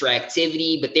the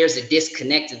interactivity, but there's a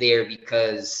disconnect there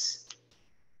because,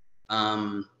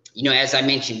 as I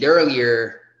mentioned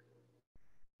earlier,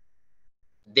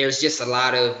 there's just a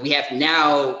lot of, we have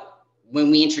now,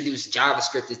 when we introduce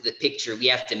JavaScript as the picture, we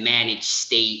have to manage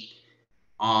state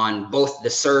on both the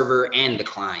server and the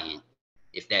client,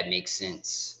 if that makes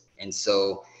sense. And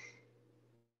so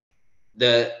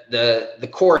the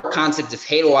core concept of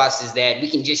HATOAS is that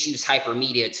we can just use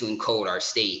hypermedia to encode our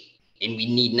state, and we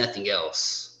need nothing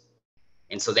else.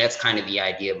 And so that's kind of the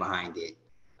idea behind it.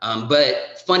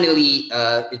 But funnily,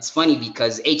 it's funny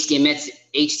because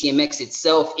HTMX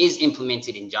itself is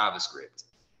implemented in JavaScript.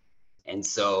 And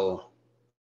so,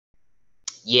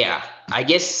 yeah, I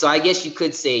guess you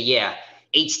could say, yeah,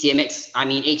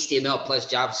 HTML plus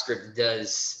JavaScript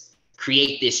does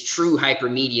create this true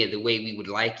hypermedia the way we would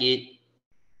like it,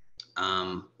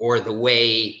 or the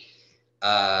way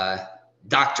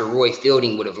Dr. Roy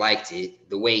Fielding would have liked it,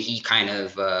 the way he kind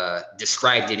of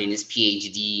described it in his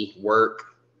PhD work.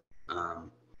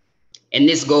 And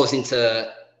this goes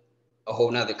into a whole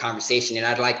nother conversation, and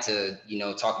I'd like to,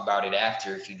 talk about it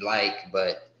after if you'd like,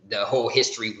 but the whole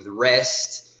history with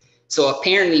REST. So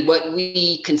apparently what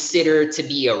we consider to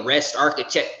be a REST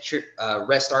architecture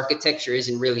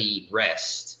isn't really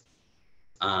REST.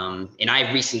 And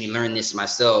I recently learned this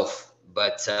myself,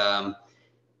 but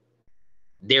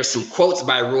there's some quotes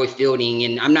by Roy Fielding,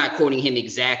 and I'm not quoting him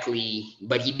exactly,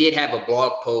 but he did have a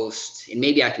blog post, and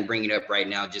maybe I can bring it up right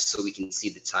now just so we can see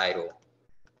the title.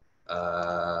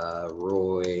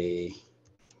 Roy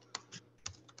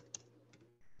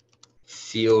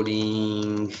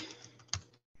Fielding.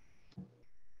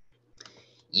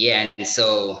 Yeah, and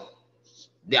so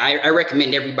I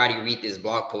recommend everybody read this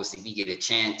blog post if you get a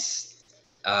chance.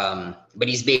 But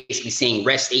he's basically saying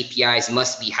REST APIs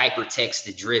must be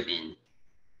hypertext driven.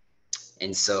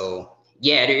 And so,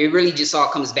 yeah, it really just all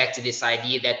comes back to this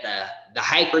idea that the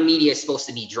hypermedia is supposed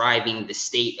to be driving the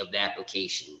state of the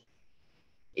application.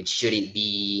 It shouldn't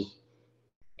be,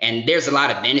 and there's a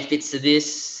lot of benefits to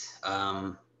this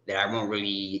that I won't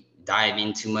really dive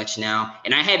into much now.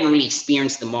 And I haven't really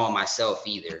experienced them all myself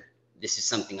either. This is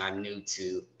something I'm new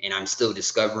to and I'm still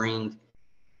discovering.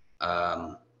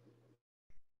 But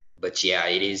yeah,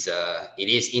 it is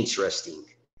interesting.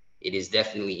 It is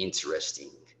definitely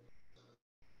interesting.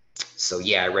 So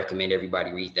yeah, I recommend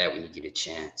everybody read that when you get a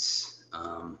chance.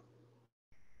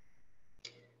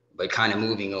 But kind of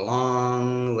moving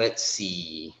along, let's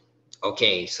see.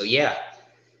 Okay, so yeah,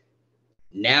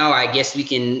 now I guess we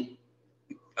can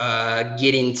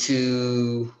get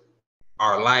into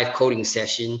our live coding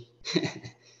session.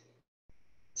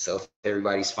 So if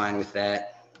everybody's fine with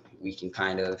that, we can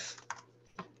kind of.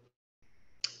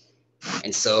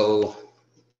 And so,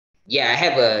 yeah, I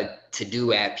have a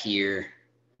to-do app here.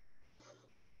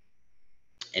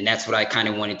 And that's what I kind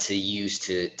of wanted to use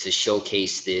to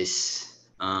showcase this.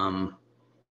 And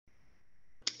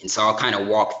so I'll kind of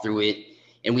walk through it,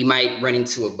 and we might run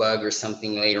into a bug or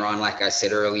something later on. Like I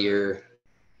said earlier,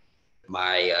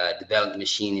 my development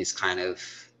machine is kind of,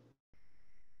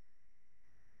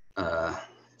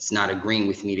 it's not agreeing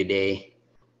with me today.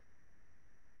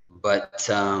 But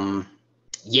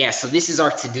yeah, so this is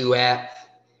our to-do app.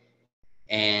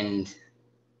 And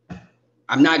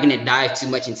I'm not gonna dive too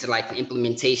much into like the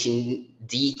implementation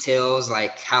details,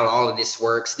 like how all of this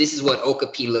works. This is what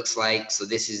Okapi looks like. So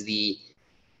this is the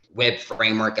web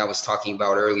framework I was talking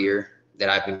about earlier that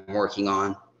I've been working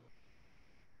on.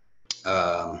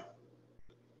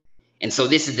 And so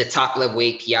this is the top level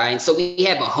API. And so we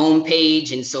have a home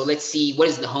page. And so let's see, what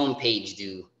does the home page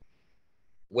do?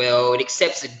 Well, it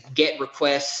accepts a GET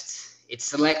request. It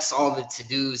selects all the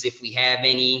to-dos if we have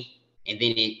any, and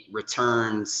then it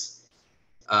returns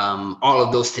all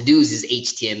of those to-dos as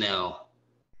HTML.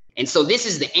 And so this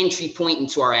is the entry point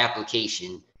into our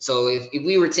application. So if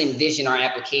we were to envision our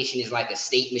application as like a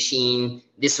state machine,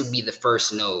 this would be the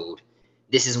first node.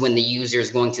 This is when the user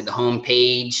is going to the home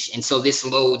page. And so this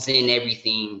loads in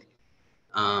everything.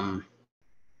 So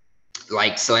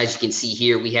as you can see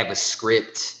here, we have a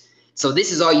script. So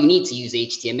this is all you need to use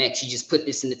htmx. You just put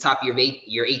this in the top of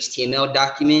your HTML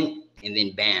document, and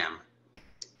then bam,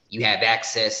 you have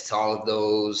access to all of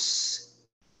those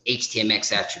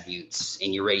htmx attributes,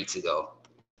 and you're ready to go.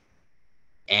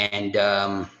 And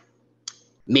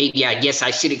maybe I guess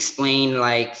I should explain,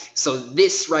 like, so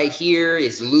this right here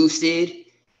is Lucid,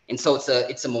 and so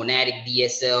it's a monadic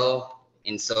DSL.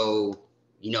 And so,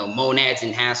 you know, monads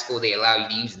in Haskell, they allow you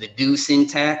to use the do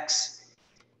syntax.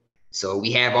 So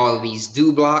we have all of these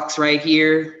do blocks right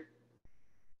here.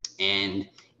 And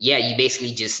yeah, you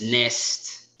basically just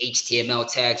nest HTML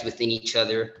tags within each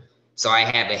other. So I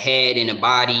have a head and a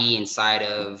body inside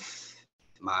of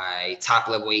my top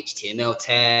level HTML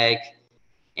tag.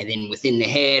 And then within the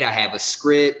head, I have a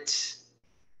script.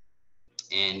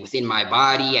 And within my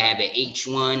body, I have an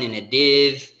H1 and a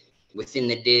div. Within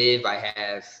the div, I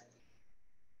have,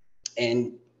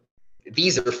 and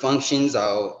these are functions.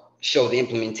 I'll show the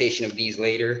implementation of these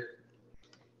later.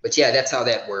 But yeah, that's how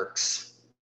that works.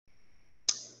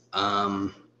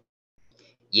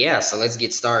 Yeah, so let's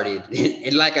get started.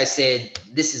 And like I said,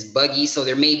 this is buggy, so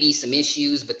there may be some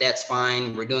issues, but that's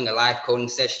fine. We're doing a live coding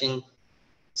session.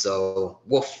 So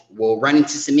we'll run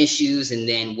into some issues, and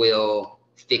then we'll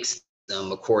fix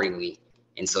them accordingly.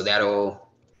 And so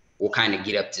we'll kind of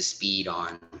get up to speed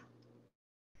on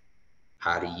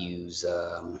how to use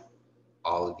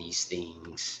all of these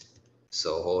things.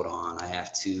 So hold on, I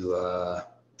have to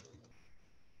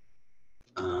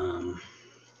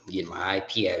get my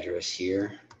IP address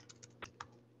here.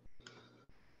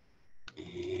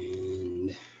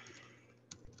 And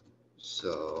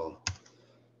so,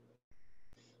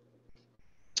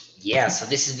 yeah, so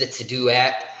this is the to-do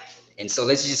app. And so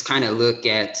let's just kind of look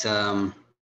at, so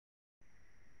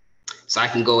I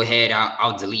can go ahead,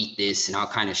 I'll delete this and I'll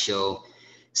kind of show.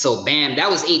 So bam, that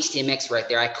was HTMX right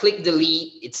there. I click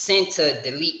delete, it sent a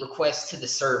delete request to the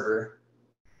server.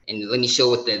 And let me show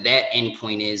what that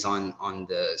endpoint is on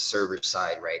the server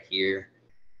side right here.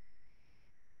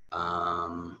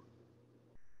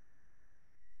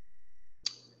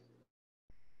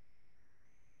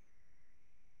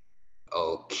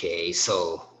 Okay,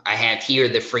 so I have here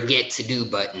the forget to do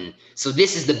button. So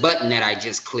this is the button that I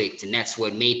just clicked, and that's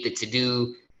what made the to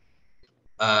do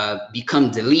become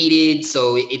deleted.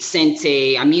 So it sent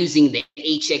I'm using the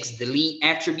HX delete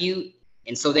attribute.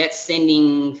 And so that's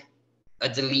sending a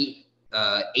delete,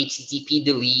 HTTP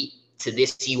delete to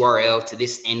this URL, to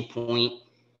this endpoint.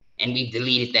 And we've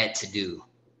deleted that to do.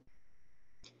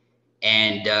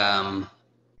 And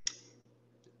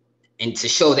to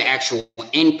show the actual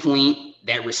endpoint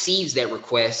that receives that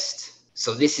request.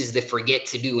 So this is the forget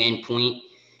to do endpoint.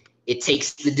 It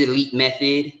takes the delete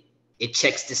method. It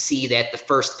checks to see that the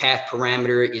first path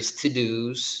parameter is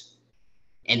to-dos.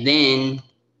 And then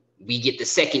we get the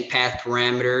second path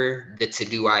parameter, the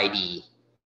to-do ID.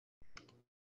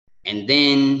 And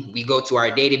then we go to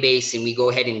our database and we go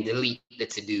ahead and delete the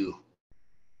to-do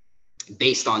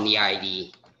based on the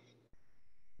ID.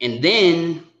 And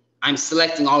then I'm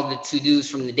selecting all of the to-dos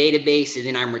from the database, and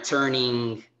then I'm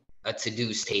returning a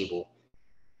to-dos table.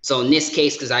 So in this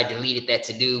case, because I deleted that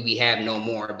to-do, we have no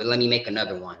more, but let me make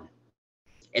another one.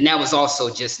 And that was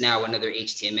also just now another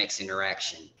htmx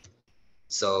interaction.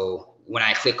 So when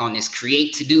I click on this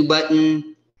create to-do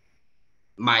button,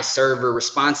 my server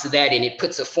responds to that and it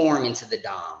puts a form into the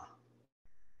DOM.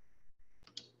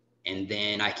 And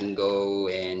then I can go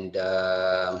and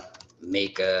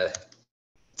make a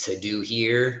to-do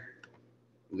here.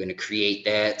 I'm gonna create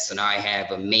that. So now I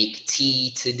have a make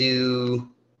T to do.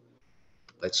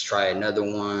 Let's try another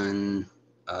one.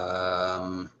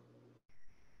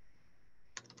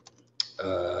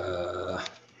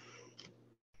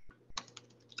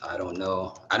 I don't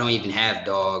know. I don't even have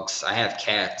dogs. I have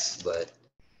cats, but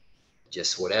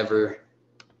just whatever.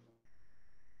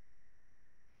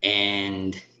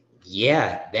 And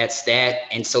yeah, that's that.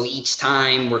 And so each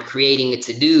time we're creating a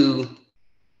to-do,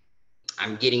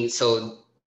 I'm getting, so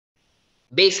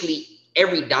basically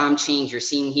every DOM change you're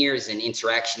seeing here is an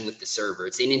interaction with the server.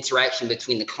 It's an interaction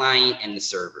between the client and the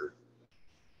server,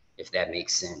 if that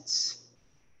makes sense.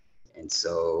 And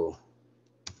so,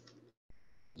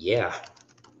 yeah,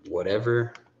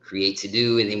 whatever, create to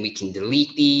do, and then we can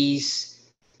delete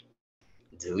these,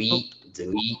 delete.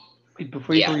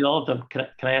 Before you delete all of them, can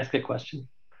I ask a question?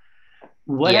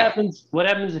 What happens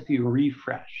if you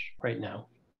refresh right now?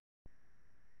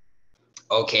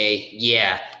 Okay,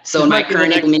 yeah. So in my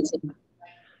current implementation,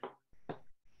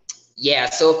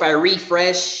 so if I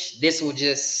refresh, this will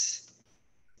just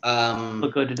will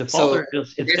go to default. So or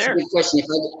it's that's there. a good question.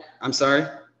 I'm sorry.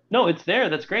 No, it's there.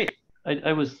 That's great.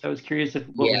 I was curious if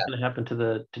what was going to happen to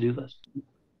the to-do list.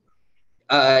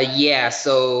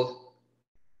 So,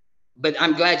 but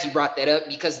I'm glad you brought that up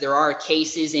because there are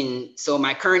cases, and so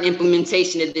my current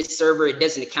implementation of this server, it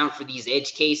doesn't account for these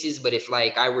edge cases. But if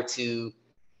like I were to,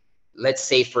 let's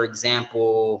say for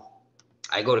example,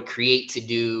 I go to create to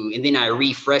do, and then I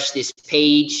refresh this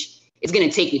page, it's going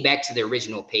to take me back to the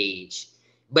original page.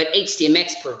 But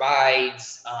htmx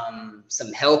provides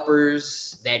some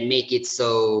helpers that make it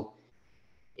so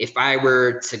if I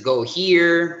were to go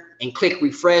here and click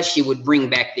refresh, it would bring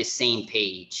back this same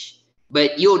page.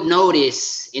 But you'll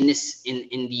notice in this, in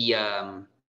the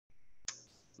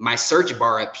my search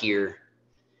bar up here,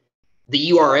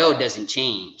 the URL doesn't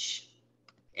change.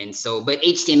 And so, but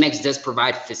htmx does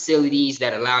provide facilities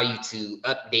that allow you to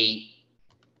update.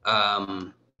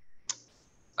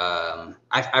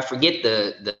 I forget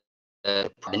the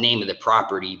name of the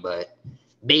property, but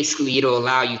basically it'll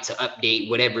allow you to update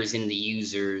whatever's in the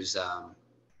user's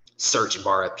search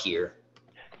bar up here.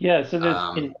 Yeah, so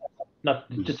there's not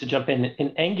just to jump in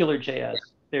AngularJS,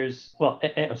 there's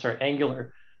I'm sorry,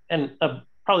 Angular, and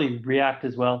probably React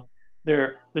as well.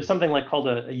 There's something like called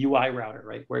a UI router,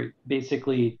 right? Where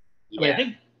basically, I mean, I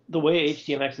think the way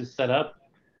htmx is set up,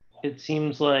 it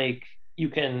seems like you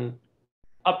can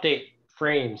update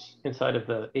frames inside of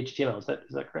the HTML. Is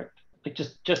that correct? Like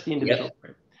just the individual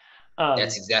frame.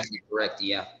 That's exactly correct.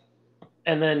 Yeah.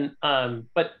 And then,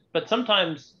 but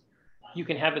sometimes you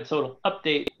can have it so it'll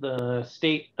update the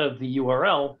state of the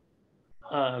URL,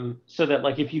 so that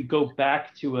like if you go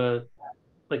back to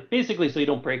basically so you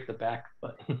don't break the back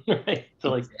button, right? So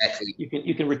like you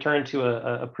can return to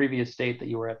a previous state that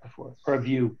you were at before, or a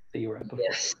view that you were at before.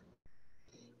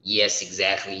 Yes,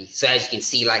 exactly. So as you can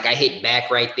see, like I hit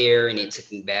back right there and it took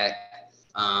me back.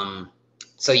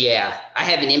 So yeah, I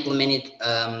haven't implemented,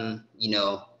 you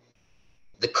know,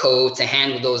 the code to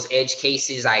handle those edge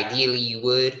cases. Ideally you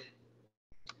would,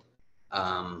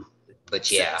 But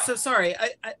yeah. So sorry,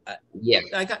 Yeah.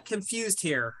 I got confused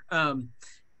here. Yeah.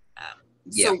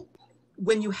 So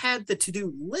when you had the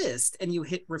to-do list and you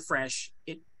hit refresh,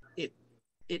 it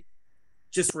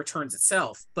just returns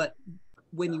itself. But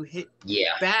when you hit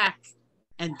back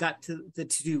and got to the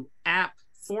to-do app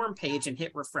form page and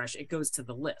hit refresh, it goes to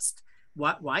the list.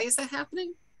 Why is that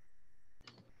happening?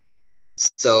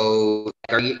 So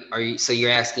so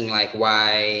you're asking like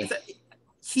why?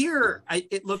 Here,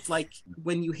 it looked like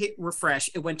when you hit refresh,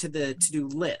 it went to the to-do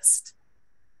list.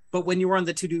 But when you were on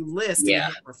the to-do list and you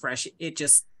hit refresh,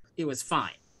 it was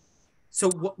fine. So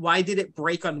why did it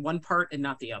break on one part and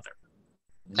not the other?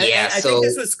 Yeah, I think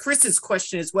this was Chris's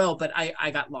question as well, but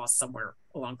I got lost somewhere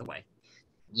along the way.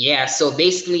 Yeah, so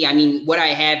basically, I mean, what I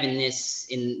have in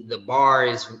the bar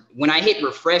is when I hit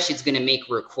refresh, it's going to make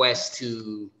a request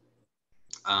to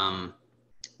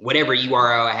whatever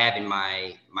URL I have in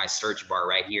my search bar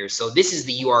right here. So this is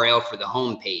the URL for the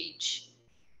home page.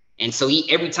 And so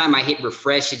every time I hit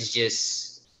refresh, it's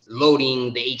just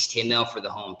loading the HTML for the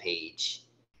home page,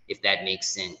 if that makes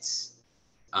sense.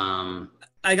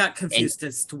 I got confused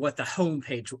as to what the home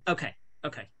page. Okay.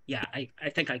 Yeah, I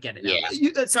think I get it now.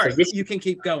 Yeah. Sorry, you can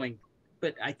keep going,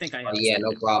 but I think I understand. Yeah,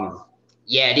 no problem.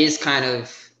 Yeah, it is kind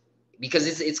of,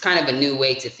 because it's kind of a new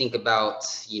way to think about,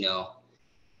 you know,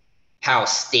 how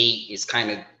state is kind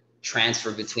of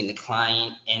transferred between the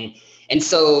client. And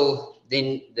so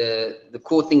then the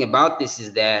cool thing about this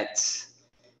is that,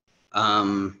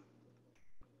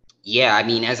 yeah, I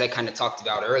mean, as I kind of talked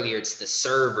about earlier, it's the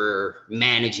server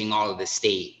managing all of the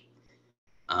state.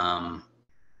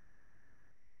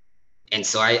 And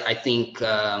so I think,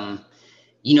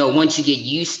 you know, once you get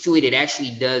used to it, it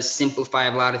actually does simplify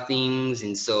a lot of things.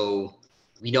 And so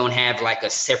we don't have like a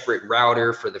separate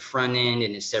router for the front end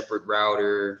and a separate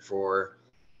router for,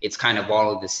 it's kind of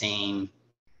all of the same.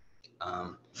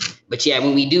 But yeah,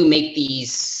 when we do make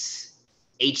these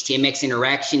htmx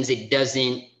interactions, it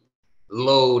doesn't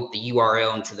load the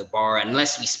URL into the bar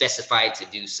unless we specify it to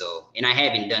do so. And I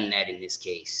haven't done that in this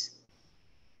case.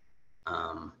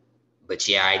 But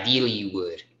yeah, ideally you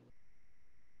would.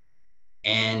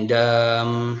 And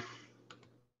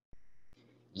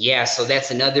yeah, so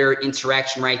that's another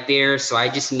interaction right there. So I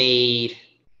just made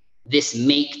this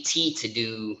make T to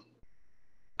do.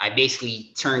 I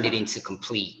basically turned it into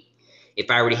complete. If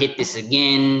I were to hit this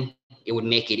again, it would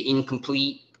make it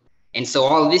incomplete. And so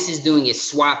all this is doing is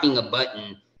swapping a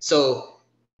button. So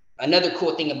another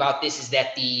cool thing about this is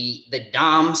that the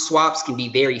DOM swaps can be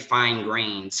very fine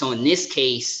grained. So in this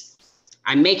case,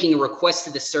 I'm making a request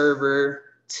to the server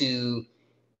to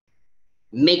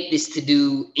make this to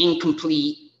do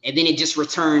incomplete, and then it just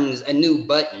returns a new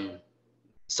button.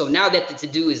 So now that the to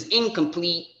do is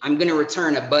incomplete, I'm going to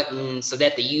return a button so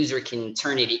that the user can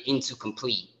turn it into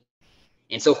complete.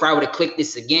 And so if I were to click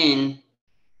this again,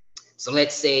 so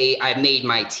let's say I made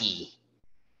my T.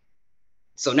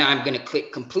 So now I'm going to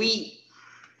click complete.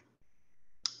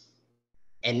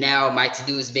 And now my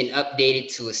to-do has been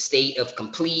updated to a state of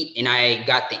complete, and I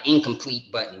got the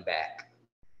incomplete button back,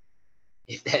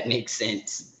 if that makes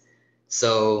sense.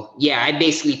 So yeah, I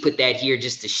basically put that here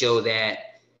just to show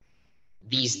that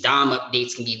these DOM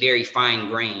updates can be very fine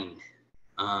grained.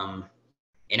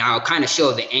 And I'll kind of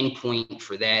show the endpoint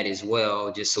for that as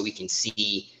well, just so we can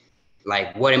see,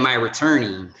 like, what am I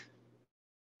returning?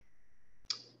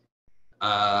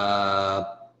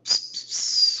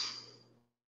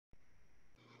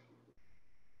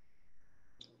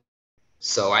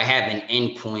 So I have an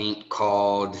endpoint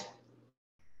called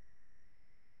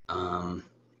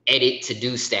edit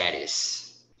to-do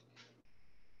status.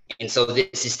 And so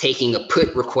this is taking a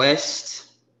put request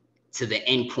to the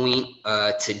endpoint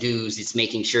to-dos. It's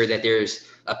making sure that there's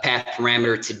a path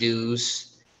parameter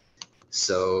to-dos.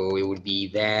 So it would be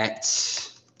that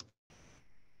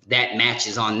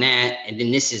matches on that. And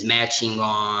then this is matching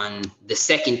on the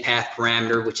second path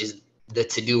parameter, which is the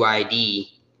to-do ID.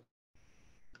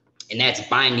 And that's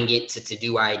binding it to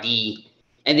to-do ID.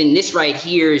 And then this right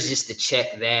here is just to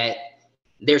check that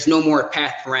there's no more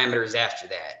path parameters after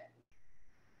that.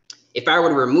 If I were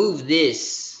to remove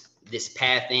this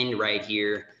path end right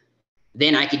here,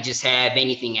 then I could just have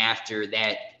anything after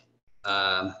that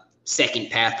second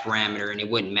path parameter, and it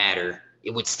wouldn't matter.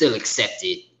 It would still accept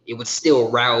it. It would still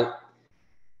route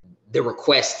the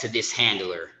request to this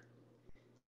handler.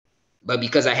 But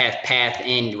because I have path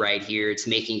end right here, it's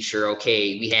making sure,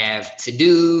 okay, we have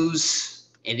to-dos,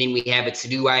 and then we have a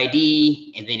to-do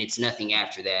ID, and then it's nothing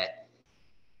after that.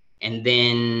 And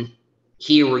then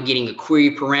here we're getting a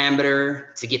query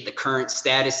parameter to get the current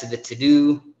status of the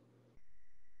to-do.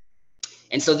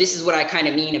 And so this is what I kind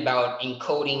of mean about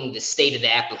encoding the state of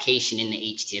the application in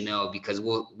the HTML, because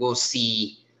we'll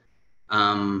see.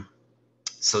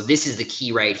 So this is the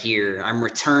key right here. I'm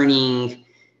returning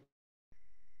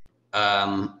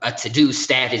a to-do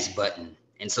status button.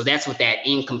 And so that's what that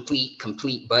incomplete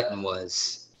complete button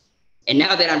was. And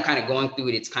now that I'm kind of going through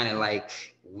it, it's kind of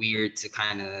like weird to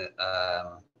kind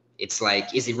of, it's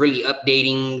like, is it really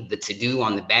updating the to-do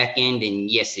on the back end? And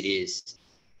yes, it is.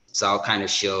 So I'll kind of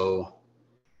show,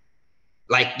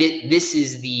 like this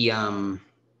is the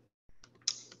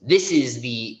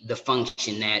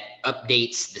function that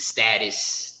updates the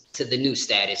status to the new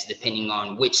status, depending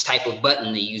on which type of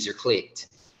button the user clicked.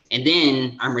 And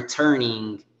then I'm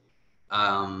returning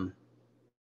the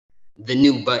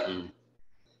new button.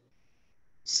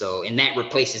 So, and that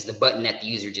replaces the button that the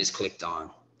user just clicked on.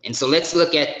 And so let's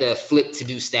look at the flip to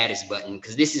do status button,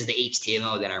 because this is the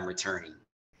HTML that I'm returning.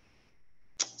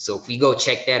 So if we go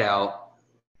check that out,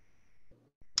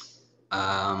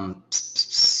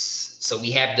 so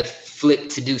we have the flip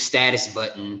to do status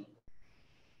button.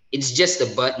 It's just a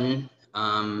button,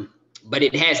 but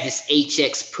it has this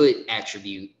HX put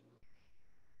attribute,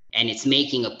 and it's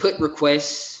making a put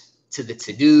request to the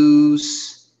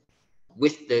to-dos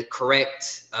with the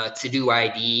correct to-do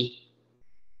ID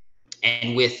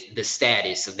and with the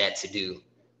status of that to-do.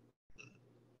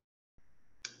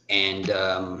 And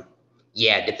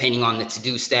yeah, depending on the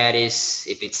to-do status,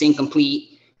 if it's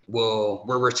incomplete,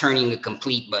 we're returning a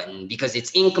complete button. Because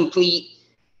it's incomplete,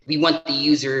 we want the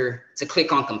user to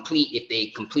click on complete if they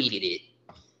completed it.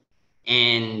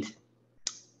 And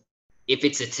if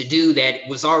it's a to-do that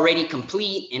was already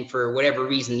complete and for whatever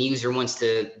reason the user wants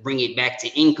to bring it back to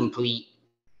incomplete,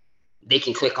 they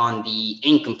can click on the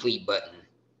incomplete button.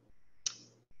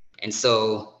 And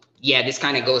so, yeah, this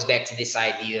kind of goes back to this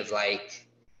idea of like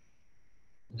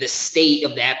the state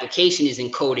of the application is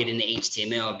encoded in the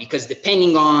HTML, because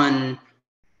depending on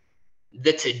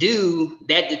the to-do,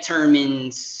 that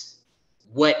determines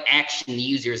what action the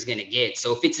user is going to get.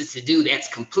 So if it's a to-do that's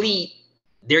complete,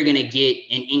 they're going to get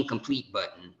an incomplete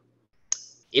button.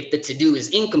 If the to-do is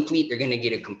incomplete, they're going to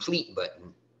get a complete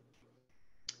button.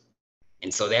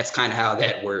 And so that's kind of how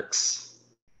that works.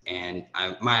 And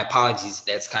my apologies,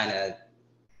 that's kind of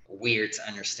weird to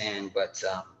understand, but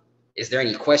is there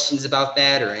any questions about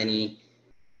that, or any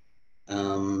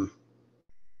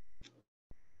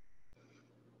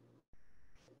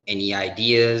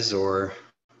ideas, or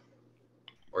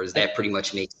does that pretty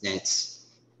much make sense?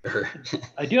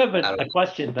 I do have a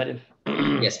question, but if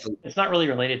yes, please. It's not really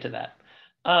related to that.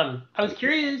 I was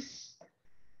curious.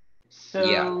 So,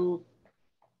 yeah.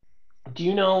 Do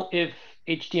you know if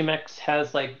HTMX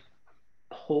has like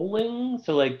polling?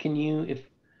 So, like, can you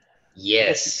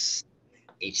Yes,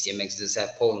 HTMX does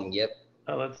have polling. Yep.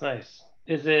 Oh, that's nice.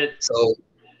 Is it? So,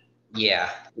 yeah.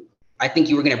 I think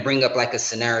you were going to bring up like a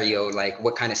scenario, like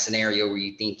what kind of scenario were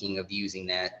you thinking of using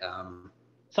that?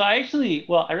 So I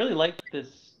really like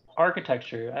this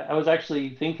architecture. I was actually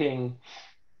thinking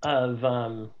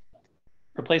of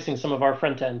replacing some of our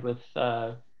front end with,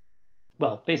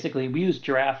 well, basically we use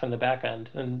Giraffe in the back end,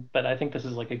 but I think this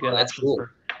is like a good option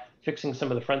for fixing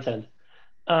some of the front end.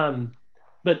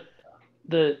 But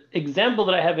the example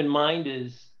that I have in mind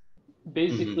is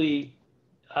basically,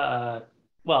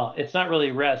 well, it's not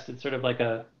really REST. It's sort of like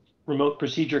a remote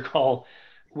procedure call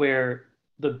where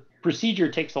the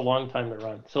procedure takes a long time to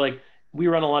run. So like we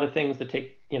run a lot of things that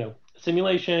take,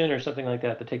 simulation or something like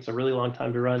that takes a really long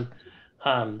time to run.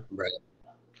 Right.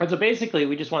 And so basically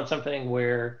we just want something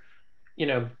where,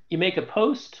 you make a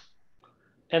post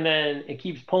and then it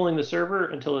keeps polling the server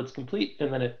until it's complete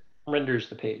and then it renders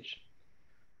the page.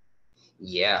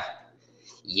 Yeah.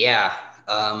 Yeah.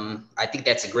 I think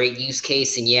that's a great use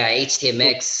case. And yeah,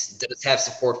 HTMX does have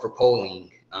support for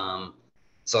polling.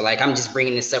 So like, I'm just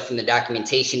bringing this up from the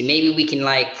documentation. Maybe we can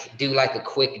like do like a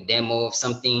quick demo of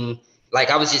something. Like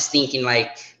I was just thinking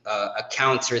like a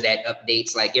counter that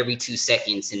updates like every 2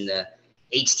 seconds, and the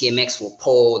HTMX will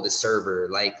poll the server.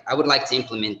 Like I would like to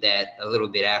implement that a little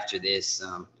bit after this.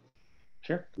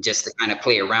 Sure. Just to kind of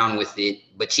play around with it.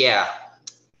 But yeah,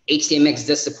 HTMX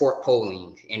does support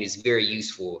polling and it's very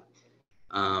useful.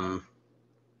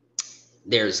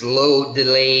 There's load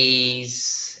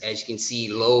delays, as you can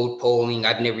see, load polling.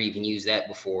 I've never even used that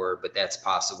before, but that's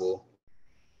possible.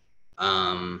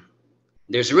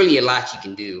 There's really a lot you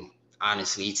can do.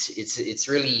 Honestly, it's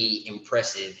really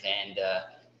impressive. And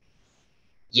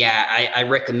yeah, I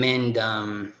recommend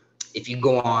if you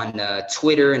go on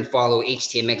Twitter and follow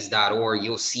htmx.org,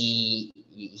 you'll see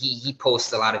he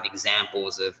posts a lot of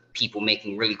examples of people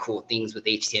making really cool things with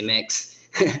HTMX.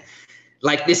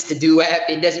 like this to-do app,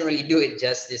 it doesn't really do it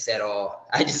justice at all.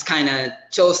 I just kind of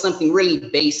chose something really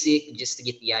basic just to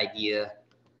get the idea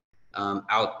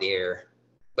out there.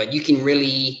 But you can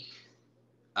really,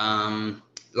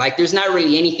 like, there's not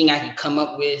really anything I can come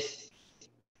up with,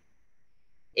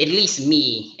 at least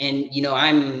me. And, you know,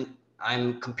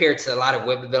 I'm compared to a lot of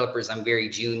web developers, I'm very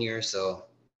junior, so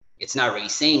it's not really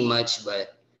saying much,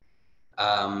 but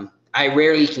I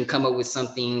rarely can come up with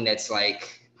something that's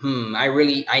like,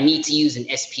 I need to use an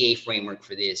SPA framework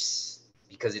for this,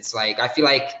 because it's like, I feel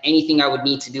like anything I would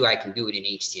need to do, I can do it in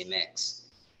htmx.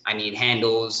 I mean, it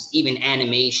handles even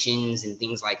animations and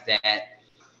things like that.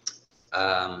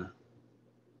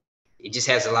 It just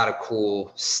has a lot of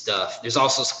cool stuff. There's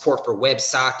also support for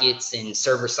WebSockets and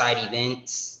server-side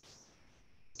events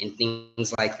and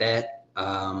things like that.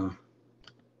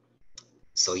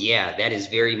 So yeah, that is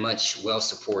very much well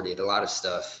supported, a lot of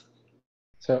stuff.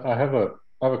 So I have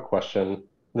a question.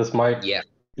 This might be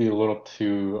a little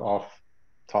too off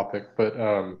topic, but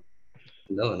no,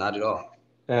 not at all.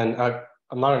 And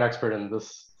I'm not an expert in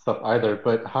this stuff either,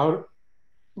 but how,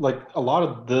 like, a lot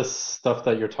of this stuff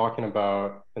that you're talking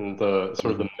about in the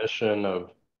sort of the mission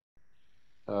of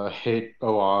hate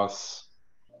OAuth,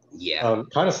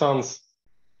 kind of sounds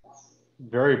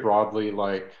very broadly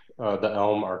like the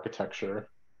Elm architecture.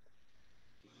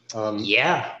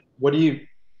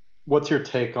 What's your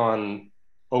take on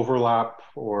overlap,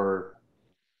 or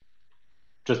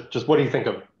just what do you think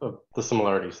of the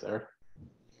similarities there?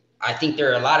 I think there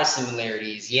are a lot of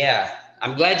similarities. Yeah,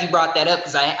 I'm glad you brought that up,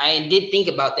 because I did think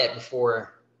about that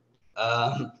before.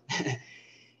 I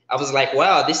was like,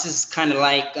 wow, this is kind of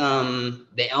like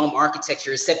the Elm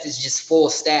architecture, except it's just full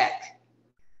stack.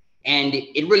 And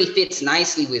it really fits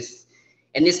nicely with,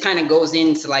 and this kind of goes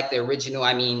into like the original,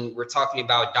 I mean, we're talking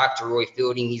about Dr. Roy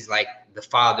Fielding. He's like the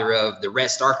father of the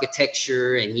REST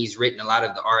architecture, and he's written a lot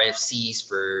of the RFCs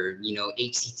for, you know,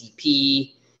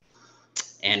 HTTP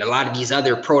and a lot of these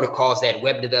other protocols that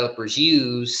web developers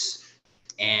use.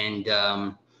 And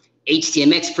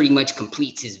HTMX pretty much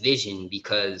completes his vision,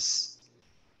 because,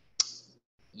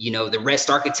 you know, the REST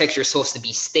architecture is supposed to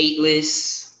be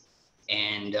stateless.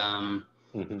 And,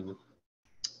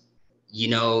 you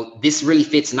know, this really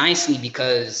fits nicely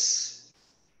because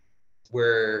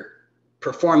we're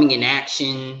performing an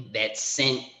action that's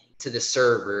sent to the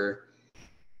server,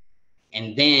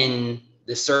 and then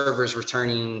the server is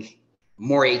returning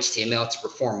more HTML to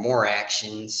perform more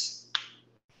actions.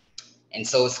 And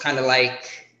so it's kind of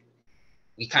like,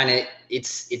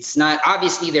 it's not,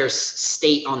 obviously there's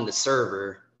state on the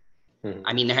server.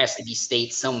 I mean, there has to be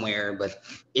state somewhere, but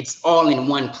it's all in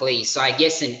one place. So I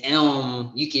guess in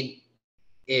Elm, you could,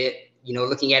 you know,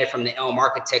 looking at it from the Elm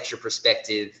architecture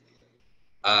perspective,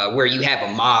 where you have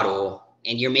a model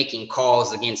and you're making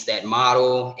calls against that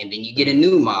model, and then you get a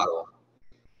new model.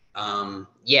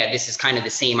 Yeah, this is kind of the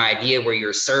same idea, where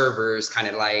your server is kind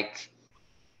of like,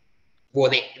 well,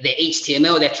 the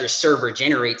HTML that your server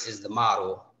generates is the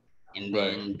model. And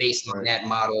then based on that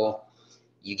model,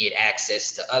 you get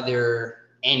access to other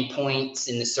endpoints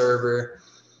in the server.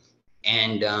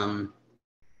 And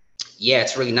yeah,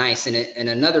 it's really nice. And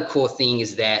another cool thing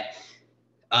is that,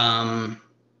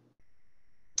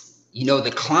 you know,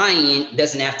 the client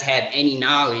doesn't have to have any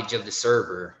knowledge of the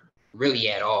server really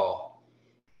at all.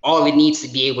 All it needs to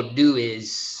be able to do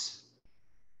is,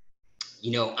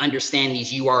 you know, understand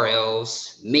these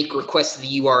URLs, make requests to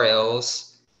the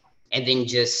URLs, and then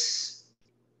just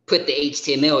put the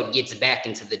HTML, it gets back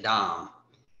into the DOM.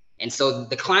 And so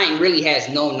the client really has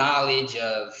no knowledge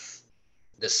of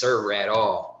the server at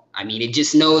all. I mean, it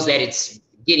just knows that it's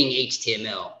getting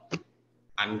HTML.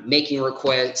 I'm making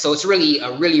requests. So it's really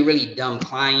a really dumb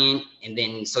client. And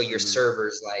then so your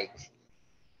server's like,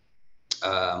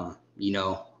 you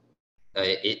know,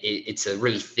 it's a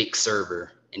really thick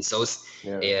server. And so it's,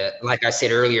 like I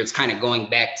said earlier, it's kind of going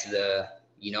back to the,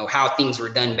 you know, how things were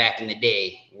done back in the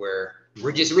day, where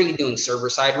we're just really doing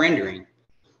server-side rendering.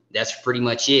 That's pretty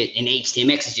much it. And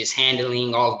HTMX is just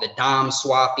handling all of the DOM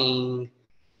swapping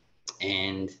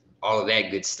and all of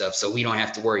that good stuff. So we don't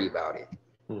have to worry about it.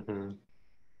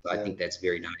 So I think that's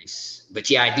very nice. But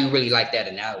yeah, I do really like that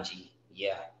analogy.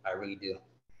 Yeah, I really do.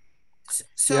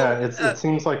 So, yeah, it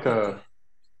seems like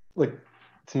like,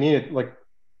 to me, it like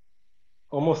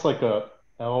almost like a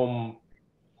Elm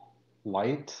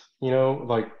light, you know,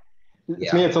 like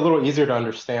to me, it's a little easier to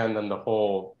understand than the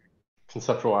whole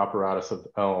conceptual apparatus of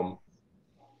Elm.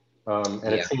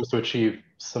 And it seems to achieve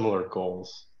similar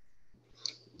goals.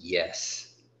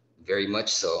 Yes, very much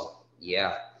so.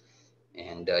 Yeah.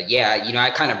 And yeah, you know, I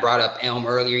kind of brought up Elm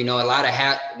earlier. You know, a lot of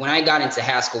when I got into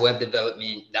Haskell web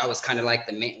development, that was kind of like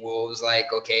the main, well, it was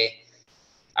like, okay,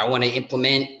 I want to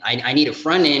implement, I need a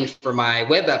front end for my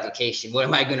web application. What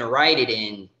am I going to write it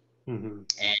in?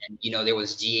 And, you know, there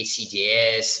was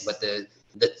GHCJS, but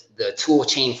the tool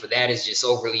chain for that is just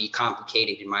overly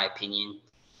complicated in my opinion.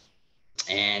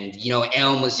 And, you know,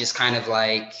 Elm was just kind of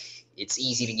like, it's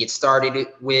easy to get started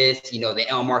with, you know, the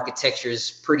Elm architecture is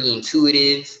pretty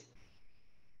intuitive.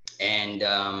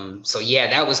 And so, yeah,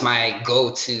 that was my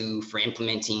go-to for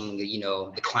implementing, you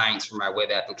know, the clients for my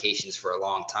web applications for a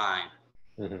long time.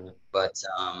 But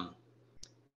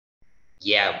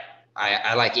yeah,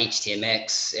 I like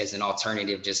htmx as an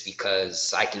alternative just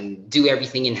because I can do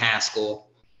everything in Haskell.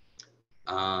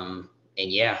 And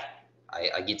yeah,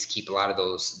 I get to keep a lot of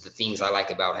the things I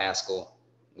like about Haskell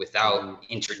without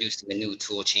introducing a new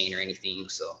tool chain or anything.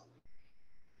 So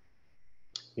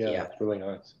yeah, it's really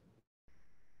nice.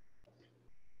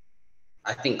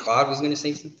 I think Claude was going to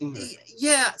say something. Or?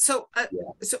 Yeah. So,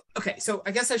 okay. So I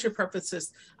guess I should preface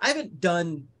this. I haven't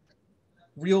done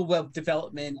real web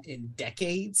development in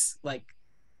decades. Like,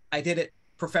 I did it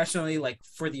professionally, like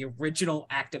for the original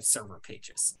active server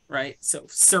pages, right? So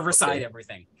server side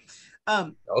everything.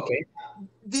 Okay.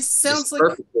 This sounds like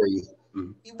perfect for you.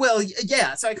 Well,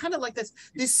 yeah. So I kind of like this.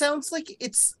 This sounds like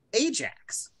it's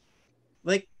AJAX.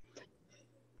 Like.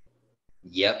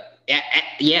 Yep.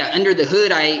 Yeah, under the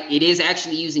hood, it is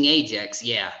actually using AJAX,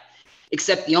 yeah.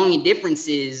 Except the only difference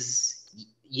is,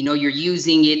 you know, you're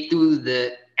using it through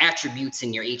the attributes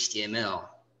in your HTML,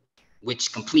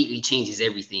 which completely changes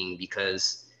everything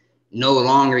because no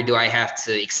longer do I have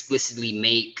to explicitly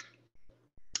make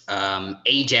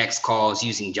AJAX calls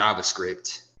using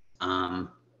JavaScript.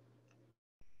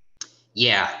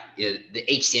 Yeah, the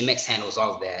HTMX handles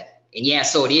all of that. And yeah,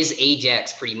 so it is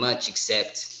AJAX pretty much,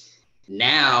 except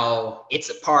now it's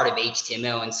a part of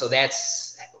HTML. And so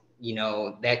that's, you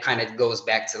know, that kind of goes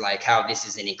back to like how this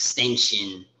is an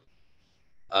extension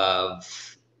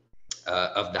of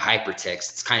the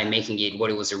hypertext. It's kind of making it what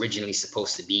it was originally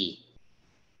supposed to be.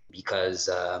 Because,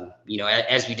 you know,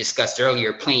 as we discussed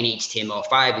earlier, plain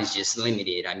HTML5 is just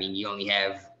limited. I mean, you only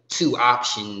have 2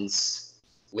 options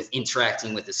with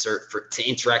interacting with the server to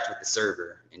interact with the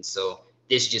server. And so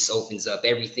this just opens up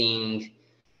everything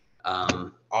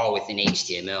all within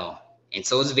HTML. And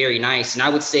so it's very nice. And I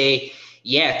would say,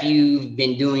 yeah, if you've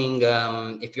been doing,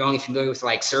 if you're only familiar with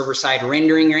like server-side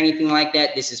rendering or anything like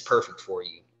that, this is perfect for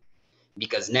you.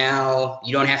 Because now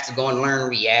you don't have to go and learn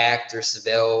React or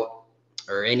Svelte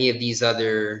or any of these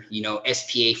other, you know,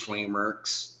 SPA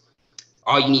frameworks.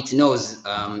 All you need to know is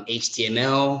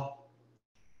HTML,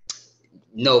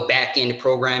 know back-end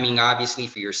programming, obviously,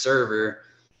 for your server.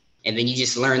 And then you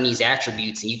just learn these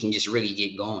attributes and you can just really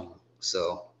get going.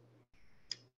 So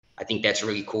I think that's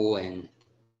really cool. And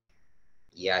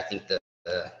yeah, I think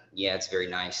yeah, it's very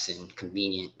nice and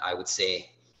convenient, I would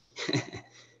say.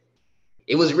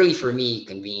 It was really, for me,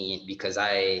 convenient because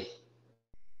and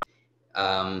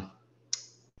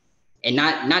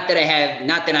not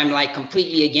that I'm like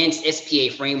completely against SPA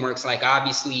frameworks. Like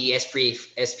obviously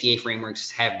SPA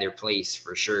frameworks have their place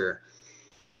for sure.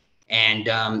 And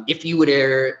if you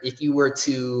were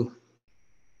to,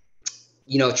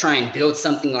 you know, try and build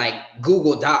something like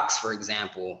Google Docs, for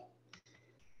example,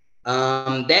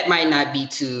 that might not be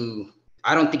too,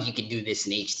 I don't think you could do this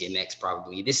in HTMX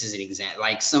probably. This is an example,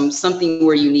 like something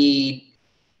where you need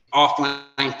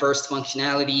offline first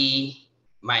functionality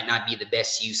might not be the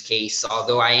best use case,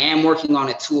 although I am working on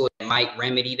a tool that might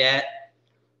remedy that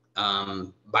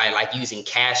by like using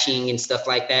caching and stuff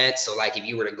like that. So like if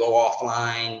you were to go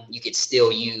offline, you could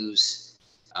still use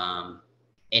an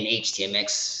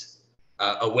HTMX,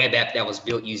 a web app that was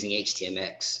built using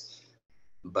HTMX.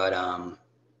 But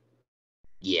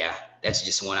yeah, that's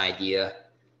just one idea.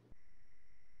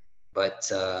 But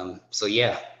so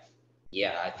yeah,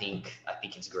 I think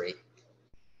it's great.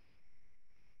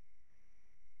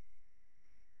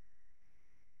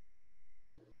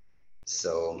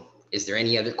 So is there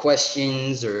any other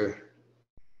questions or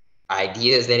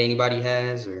ideas that anybody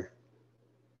has? Or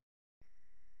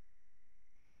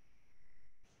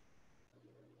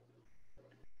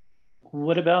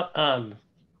what about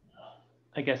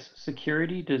I guess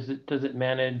security? Does it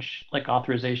manage like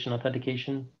authorization,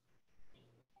 authentication?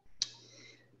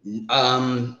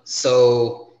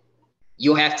 So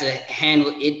you'll have to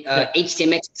handle it.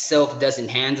 HTMX itself doesn't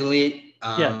handle it.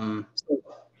 So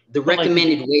the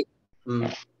recommended way.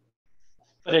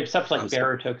 But it accepts like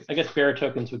bearer token. I guess bearer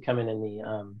tokens would come in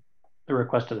the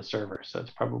request to the server. So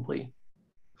it's probably.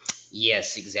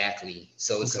 Yes, exactly.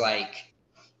 So it's like,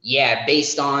 yeah,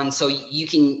 based on, so you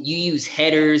use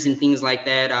headers and things like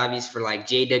that, obviously for like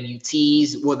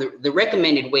JWTs. Well, the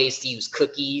recommended way is to use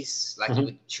cookies like you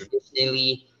would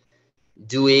traditionally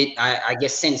do it. I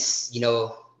guess since, you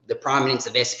know, the prominence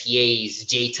of SPAs,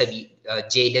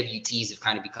 JWTs have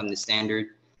kind of become the standard.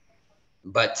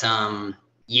 But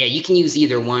yeah, you can use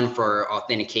either one for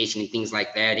authentication and things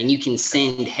like that. And you can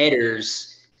send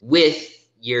headers with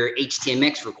your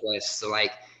HTMX requests. So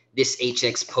like this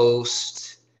HX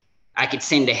post, I could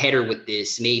send a header with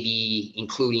this, maybe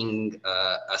including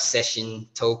a session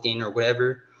token or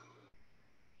whatever.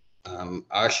 I'll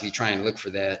actually try and look for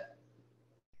that.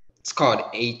 It's called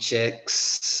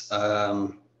AJAX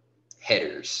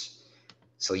headers.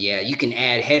 So yeah, you can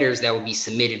add headers that will be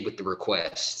submitted with the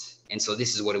request. And so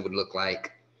this is what it would look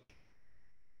like.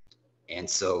 And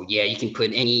so, yeah, you can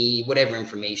put whatever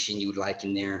information you would like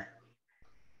in there.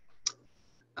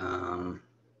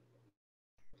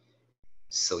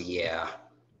 So yeah.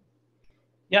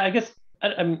 Yeah, I guess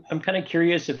I'm kind of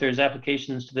curious if there's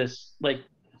applications to this, like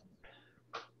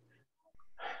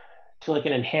to like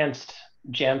an enhanced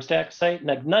Jamstack site,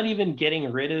 like not even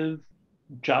getting rid of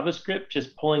JavaScript,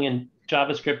 just pulling in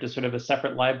JavaScript as sort of a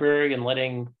separate library and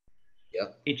letting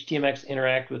HTMX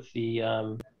interact with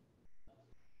the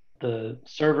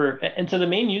server. And so the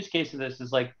main use case of this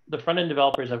is like the front end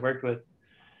developers I've worked with,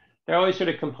 they're always sort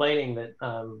of complaining that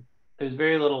there's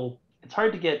very little, it's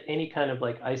hard to get any kind of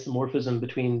like isomorphism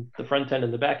between the front end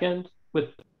and the back end with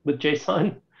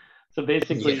JSON. So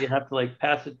basically you have to like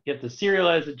pass it, you have to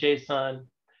serialize the JSON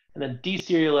and then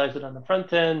deserialize it on the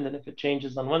front end. And if it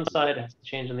changes on one side, it has to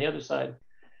change on the other side.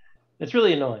 It's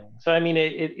really annoying. So, I mean,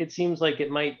 it seems like it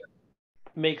might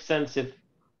make sense if,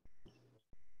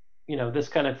 you know, this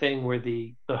kind of thing where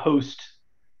the host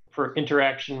for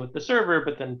interaction with the server,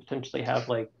 but then potentially have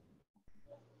like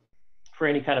for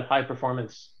any kind of high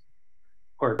performance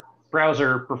or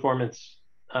browser performance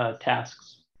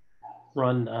tasks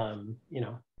run, you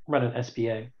know, run an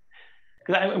SPA.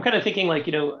 Because I'm kind of thinking like,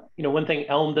 you know, one thing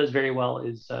Elm does very well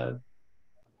is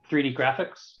 3D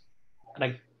graphics. And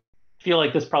I feel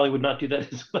like this probably would not do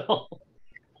that as well.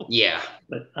 Yeah.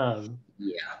 But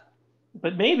yeah.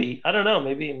 But maybe, I don't know,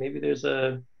 maybe there's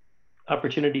a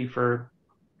opportunity for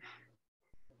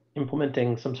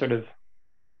implementing some sort of,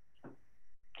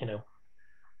 you know,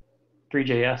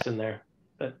 3JS in there.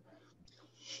 But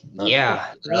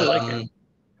yeah. I really like it.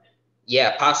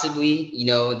 Yeah, possibly. You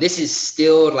know, this is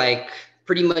still like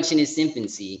pretty much in its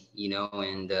infancy, you know,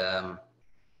 and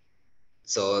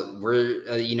so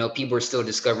we're, you know, people are still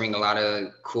discovering a lot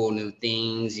of cool new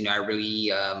things. You know, I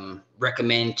really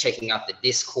recommend checking out the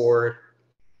Discord.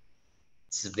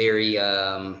 It's very,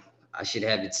 I should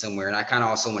have it somewhere. And I kind of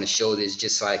also want to show this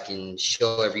just so I can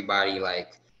show everybody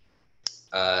like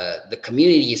the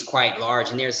community is quite large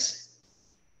and there's,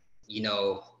 you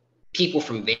know, people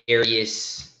from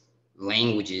various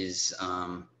languages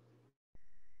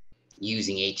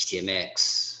using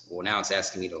HTMX. Well, now it's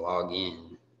asking me to log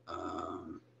in.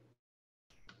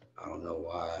 I don't know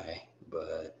why,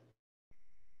 but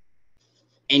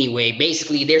anyway,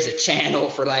 basically there's a channel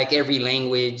for like every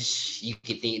language. You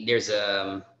could think there's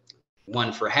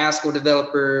one for Haskell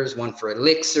developers, one for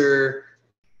Elixir,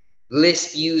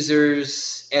 Lisp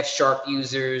users, F#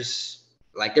 users.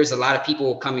 Like there's a lot of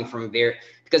people coming from there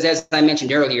because as I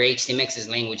mentioned earlier, HTMX is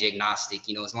language agnostic.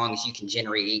 You know, as long as you can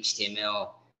generate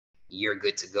HTML, you're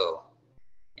good to go.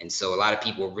 And so a lot of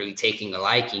people are really taking a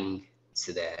liking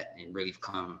to that and really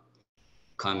come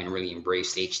and really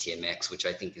embrace HTMX, which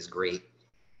I think is great.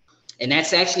 And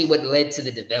that's actually what led to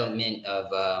the development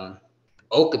of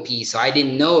Okapi. So I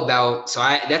didn't know about,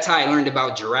 that's how I learned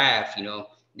about Giraffe. You know,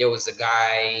 there was a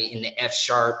guy in the F#,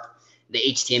 the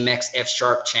HTMX F#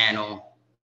 channel.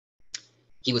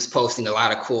 He was posting a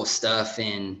lot of cool stuff.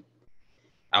 And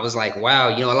I was like, wow,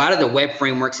 you know, a lot of the web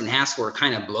frameworks in Haskell are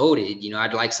kind of bloated. You know,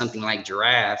 I'd like something like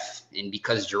Giraffe. And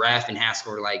because Giraffe and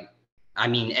Haskell are like, I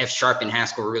mean, F# and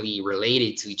Haskell are really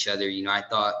related to each other. You know, I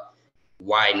thought,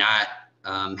 why not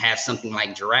have something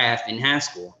like Giraffe in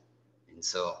Haskell? And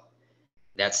so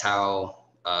that's how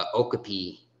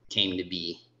Okapi came to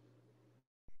be.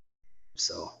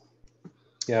 So.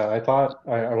 Yeah, I thought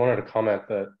I wanted to comment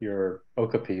that your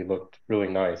Okapi looked really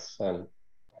nice. And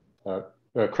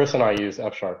Chris and I use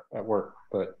F# at work,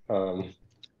 but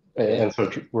and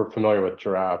so we're familiar with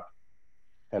Giraffe.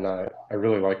 And I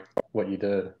really like what you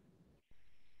did.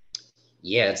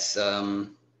 Yeah, it's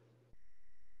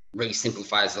really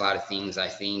simplifies a lot of things. I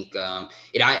think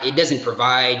it doesn't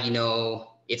provide, you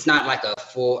know, it's not like a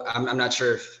full. I'm not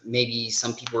sure if maybe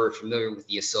some people are familiar with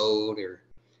Yesod or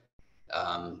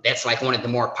that's like one of the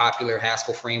more popular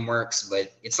Haskell frameworks,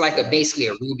 but it's like basically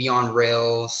a Ruby on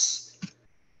Rails,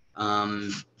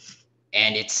 and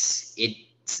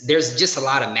there's just a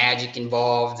lot of magic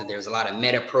involved. There's a lot of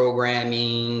meta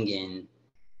programming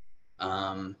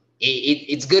and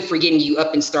it's good for getting you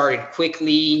up and started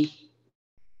quickly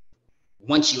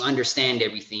once you understand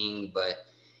everything, but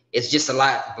it's just a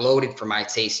lot bloated for my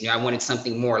taste. You know, I wanted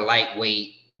something more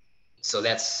lightweight. So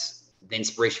that's the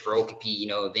inspiration for Okapi. You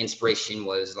know, the inspiration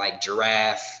was like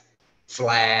Giraffe,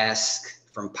 Flask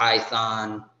from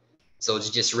Python. So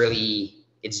it's just really,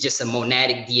 it's just a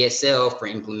monadic DSL for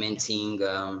implementing.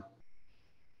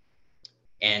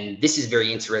 And this is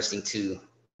very interesting too,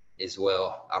 as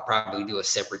well. I'll probably do a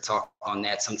separate talk on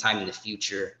that sometime in the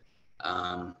future.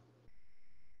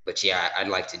 But yeah, I'd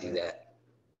like to do that.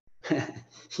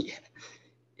 Yeah,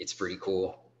 it's pretty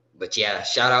cool. But yeah,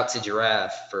 shout out to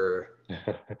Giraffe for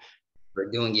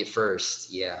doing it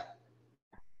first. Yeah.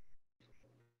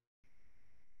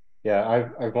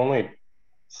 Yeah, I've only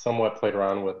somewhat played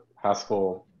around with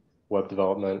Haskell web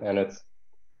development, and it's,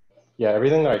 yeah,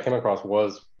 everything that I came across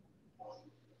was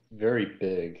very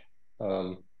big,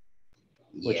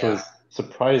 which was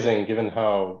surprising given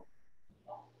how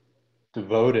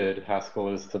devoted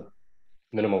Haskell is to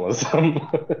minimalism,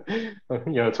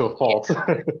 you know, to a fault.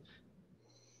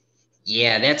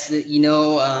 Yeah, that's the, you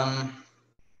know,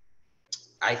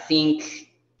 I think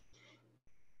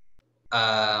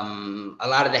a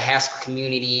lot of the Haskell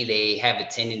community, they have a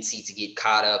tendency to get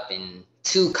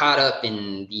too caught up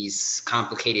in these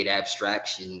complicated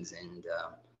abstractions, and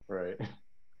right.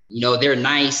 You know, they're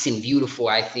nice and beautiful,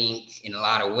 I think, in a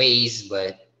lot of ways,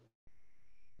 but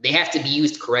they have to be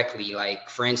used correctly. Like,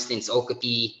 for instance,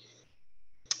 Okapi,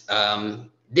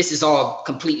 this is all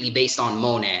completely based on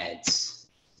monads.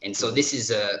 And so this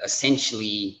is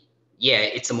essentially, yeah,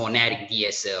 it's a monadic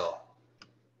DSL.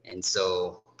 And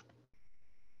so,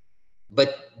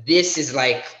 but this is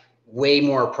like way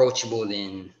more approachable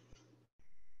than,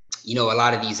 you know, a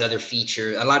lot of these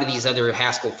other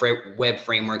Haskell web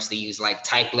frameworks. They use like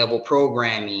type level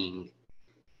programming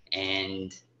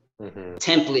and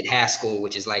template Haskell,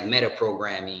 which is like meta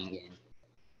programming. And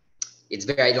it's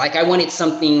very, like, I wanted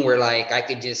something where like I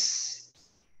could just,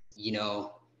 you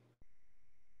know,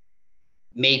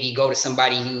 maybe go to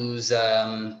somebody who's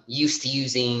used to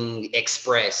using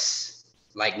Express,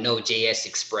 like Node.js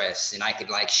Express, and I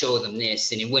could like show them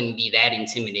this, and it wouldn't be that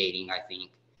intimidating, I think.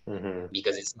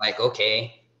 Because it's like,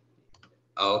 okay,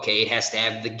 it has to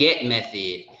have the get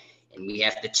method, and we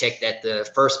have to check that the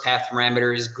first path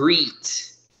parameter is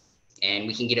greet, and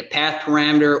we can get a path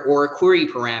parameter or a query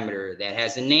parameter that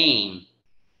has a name,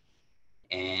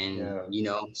 and you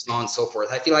know, so on and so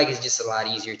forth. I feel like it's just a lot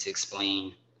easier to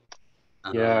explain.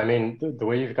 Yeah, I mean, the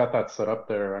way you've got that set up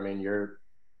there, I mean, you're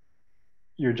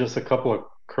just a couple of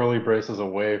curly braces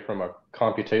away from a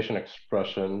computation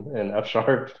expression in F#.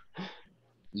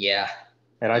 Yeah.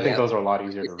 And I think those are a lot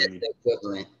easier to read. The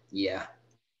equivalent. Yeah.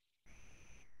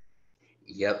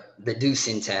 Yep. The do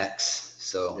syntax.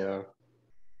 So. Yeah.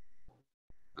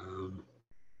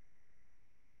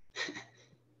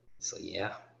 So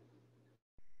yeah.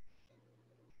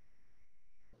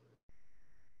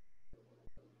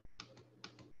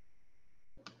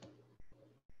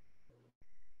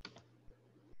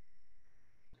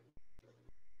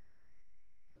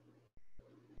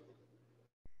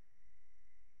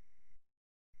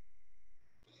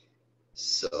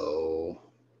 So,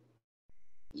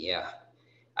 yeah,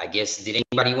 I guess, did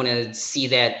anybody want to see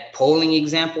that polling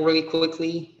example really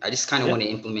quickly? I just kind of want to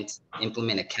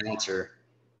implement a counter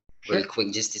really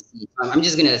quick, just to see. I'm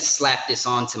just going to slap this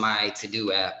onto my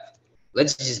to-do app.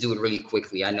 Let's just do it really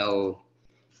quickly. I know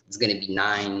it's going to be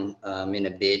 9 in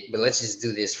a bit, but let's just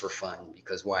do this for fun,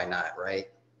 because why not, right?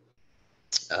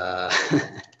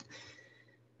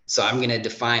 So I'm going to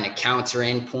define a counter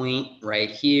endpoint right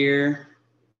here.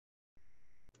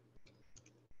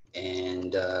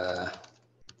 And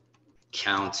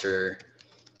counter,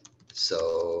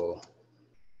 so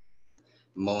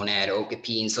monad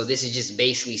Okapi. And so this is just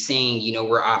basically saying, you know,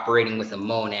 we're operating with a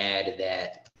monad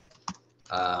that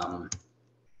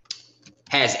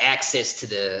has access to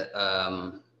the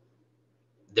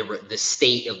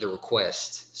state of the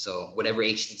request. So whatever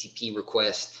HTTP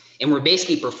request, and we're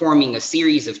basically performing a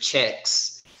series of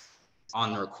checks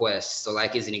on the request. So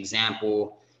like, as an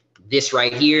example, this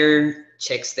right here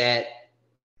checks that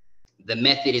the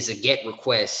method is a get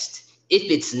request. If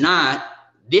it's not,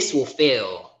 this will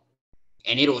fail,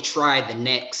 and it'll try the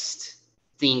next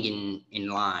thing in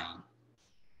line.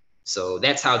 So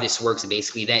that's how this works,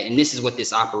 basically. And this is what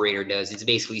this operator does. It's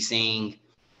basically saying,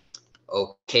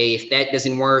 okay, if that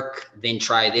doesn't work, then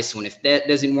try this one. If that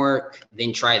doesn't work,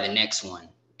 then try the next one.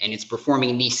 And it's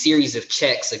performing these series of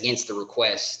checks against the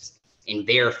request and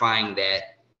verifying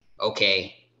that,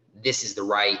 okay, this is the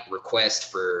right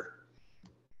request for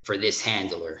this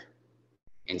handler.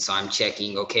 And so I'm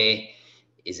checking, okay,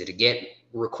 is it a get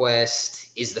request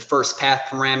is the first path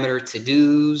parameter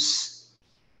to-dos,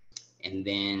 and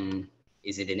then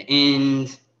is it an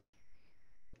end?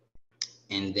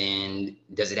 And then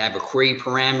does it have a query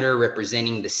parameter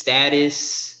representing the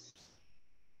status?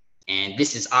 And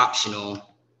this is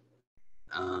optional.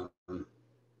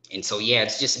 And so, yeah,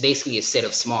 it's just basically a set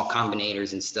of small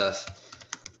combinators and stuff.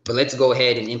 But let's go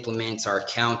ahead and implement our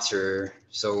counter.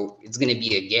 So it's going to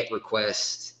be a get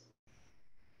request.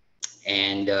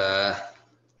 And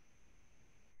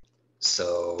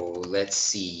so let's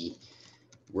see.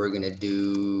 We're going to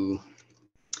do.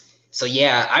 So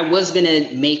yeah, I was gonna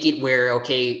make it where,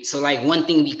 okay, so like one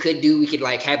thing we could do, we could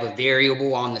like have a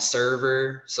variable on the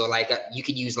server. So like you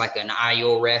could use like an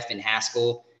IO ref in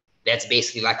Haskell. That's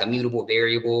basically like a mutable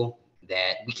variable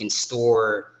that we can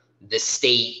store the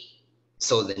state,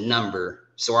 so the number.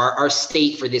 So our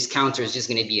state for this counter is just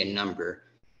gonna be a number.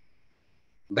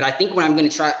 But I think what I'm gonna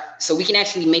try, so we can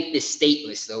actually make this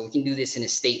stateless though. We can do this in a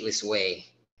stateless way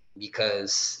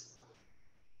because,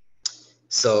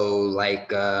 so like,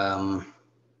 well,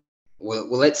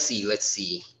 let's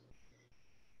see.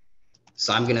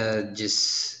 So I'm gonna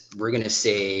we're gonna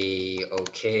say,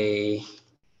 okay.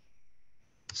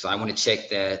 So I wanna check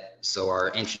that. So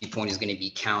our entry point is gonna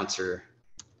be counter.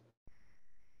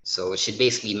 So it should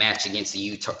basically match against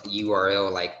the URL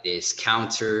like this,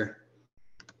 counter.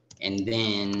 And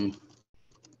then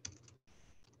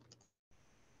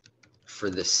for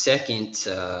the second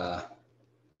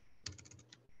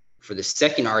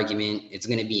argument, it's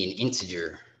going to be an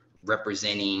integer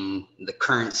representing the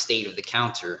current state of the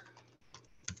counter.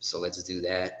 So let's do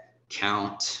that,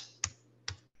 count.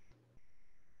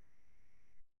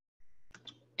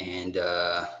 And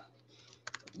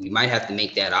we might have to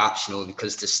make that optional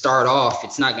because to start off,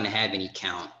 it's not going to have any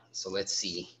count. So let's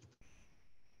see.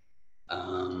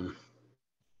 And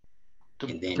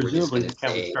then presumably the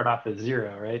count would say, start off as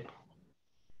 0, right?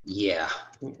 Yeah.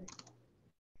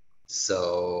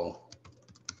 So,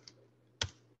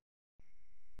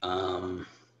 and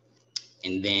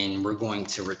then we're going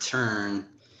to return.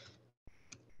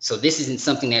 So this isn't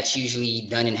something that's usually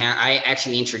done in I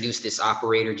actually introduced this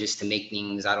operator just to make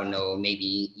things, I don't know,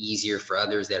 maybe easier for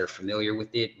others that are familiar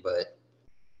with it, but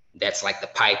that's like the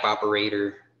pipe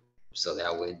operator. So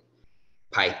that would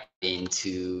pipe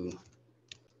into,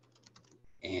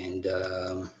 and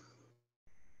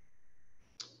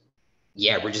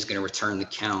yeah, we're just going to return the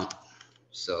count.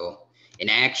 So, and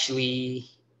actually,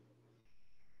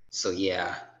 so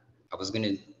yeah, I was going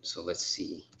to, so let's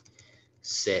see,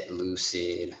 set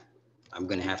lucid. I'm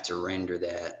going to have to render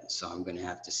that. So I'm going to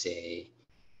have to say,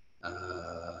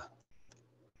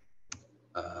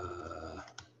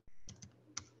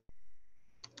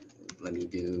 let me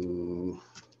do,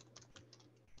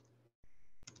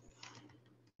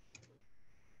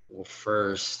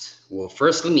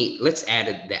 let's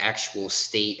add the actual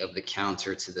state of the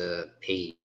counter to the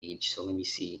page. So let me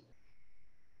see.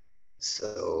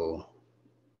 So,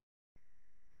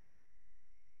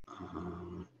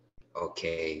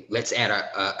 okay, let's add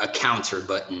a counter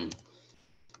button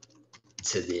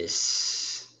to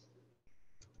this,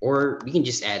 or we can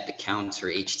just add the counter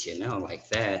HTML like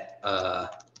that.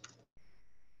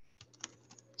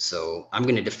 So I'm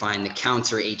going to define the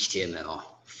counter HTML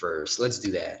first. Let's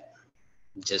do that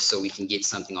just so we can get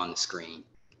something on the screen.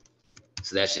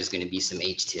 So that's just going to be some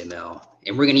HTML.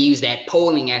 And we're going to use that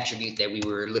polling attribute that we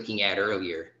were looking at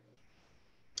earlier.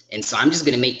 And so I'm just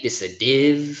going to make this a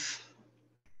div,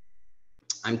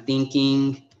 I'm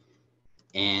thinking.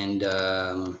 And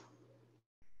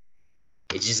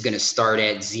it's just going to start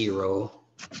at 0.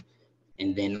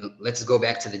 And then let's go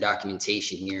back to the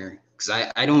documentation here, because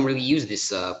I don't really use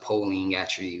this polling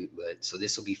attribute, but so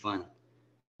this will be fun.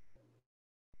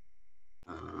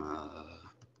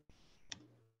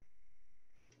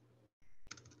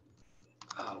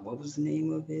 What was the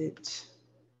name of it?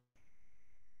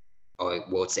 Oh,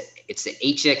 well, it's the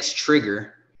AJAX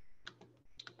trigger.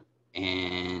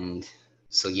 And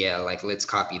so yeah, like let's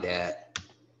copy that.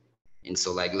 And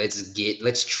so like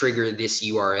let's trigger this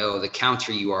URL, the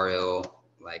counter URL,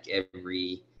 like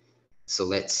so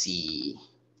let's see.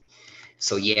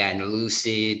 So yeah, in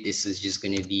Lucid, this is just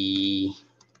gonna be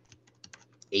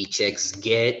AJAX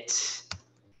get,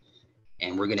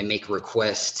 and we're gonna make a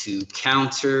request to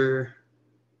counter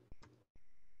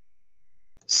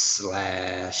 /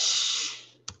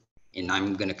 and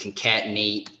I'm gonna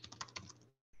concatenate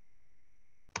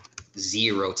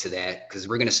 0 to that because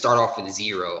we're gonna start off with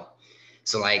 0.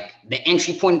 So like the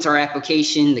entry point to our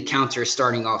application, the counter is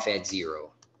starting off at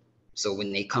 0. So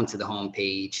when they come to the home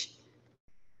page,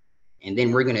 and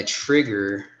then we're gonna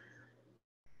trigger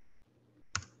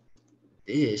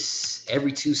this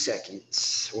every 2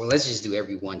 seconds. Well, let's just do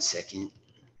every 1 second,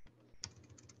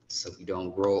 so we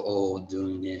don't grow old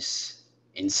doing this.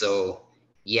 And so,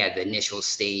 yeah, the initial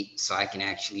state, so I can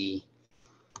actually,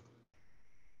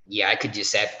 yeah, I could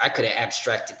have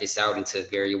abstracted this out into a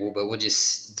variable, but we'll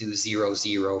just do 0,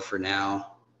 0 for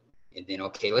now. And then,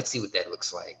 okay, let's see what that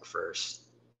looks like first.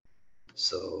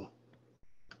 So,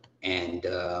 and,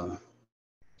 well,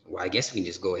 I guess we can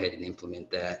just go ahead and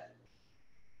implement that.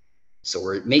 So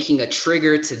we're making a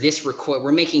trigger to this request.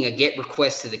 We're making a get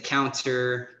request to the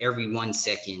counter every 1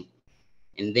 second.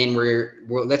 And then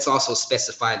let's also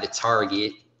specify the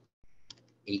target,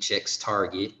 AJAX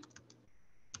target.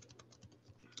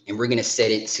 And we're gonna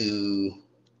set it to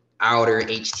outer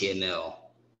HTML.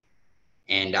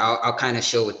 And I'll kind of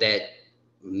show what that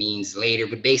means later,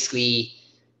 but basically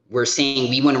we're saying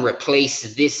we want to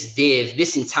replace this div,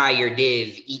 this entire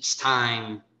div, each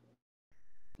time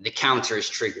the counter is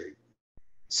triggered.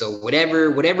 So whatever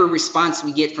response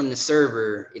we get from the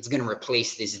server, it's going to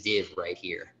replace this div right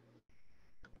here.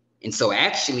 And so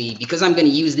actually, because I'm going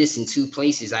to use this in 2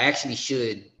 places, I actually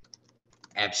should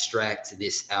abstract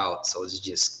this out. So it's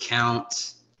just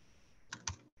count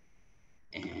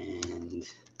and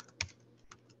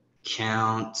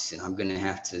count, and I'm going to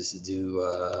have to do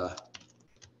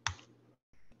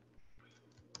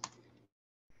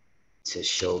to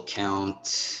show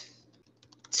count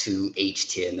to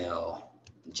HTML,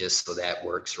 just so that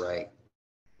works right.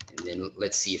 And then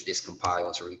let's see if this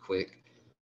compiles really quick.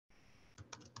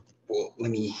 Well,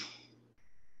 and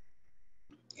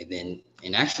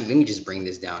actually, let me just bring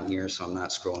this down here so I'm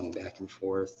not scrolling back and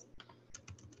forth.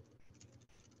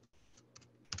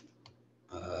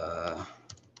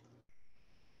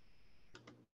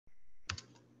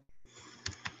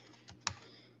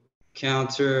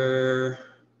 Counter.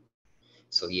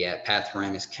 So yeah, path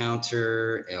param is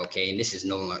counter. Okay, and this is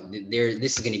no longer there.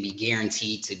 This is going to be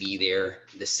guaranteed to be there.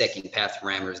 The second path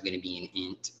parameter is going to be an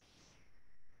int.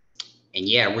 And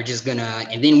yeah, we're just gonna,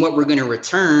 and then what we're gonna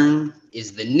return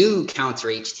is the new counter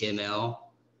HTML,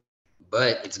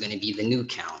 but it's gonna be the new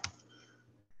count.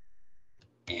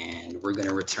 And we're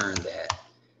gonna return that.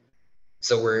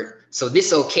 So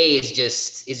this okay is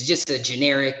just a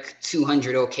generic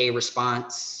 200 okay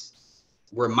response.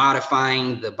 We're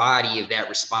modifying the body of that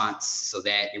response so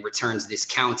that it returns this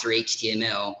counter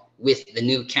HTML with the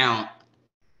new count,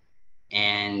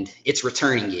 and it's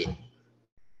returning it.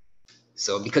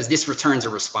 So because this returns a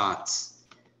response.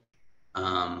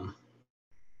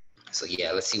 So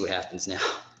yeah, let's see what happens now.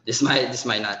 This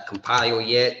might not compile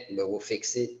yet, but we'll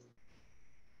fix it.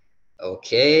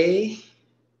 Okay.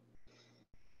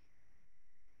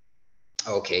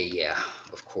 Okay, yeah,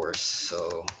 of course.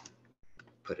 So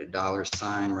put a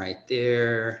 $sign right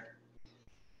there.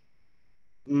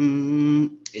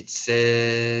 It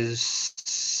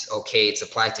says, okay, it's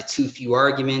applied to too few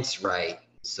arguments, right?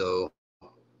 So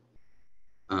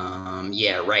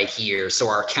yeah, right here. So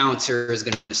our counter is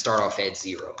going to start off at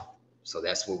 0. So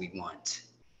that's what we want.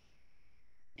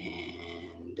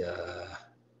 And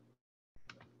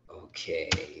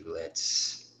okay,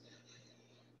 let's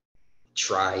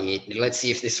try it. Let's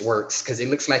see if this works, because it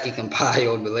looks like it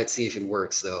compiled, but let's see if it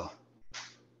works though.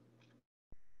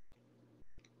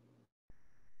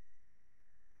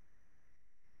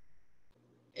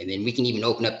 And then we can even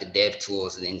open up the dev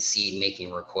tools and then see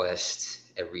making requests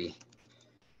every.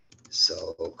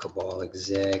 So cabal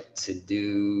exec to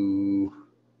do,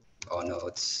 oh no,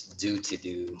 it's do to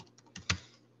do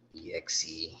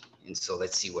exe. And so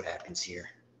let's see what happens here.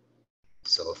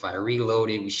 So if I reload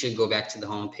it, we should go back to the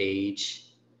home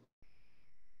page.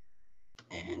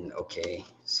 And okay,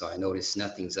 so I notice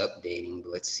nothing's updating,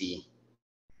 but let's see.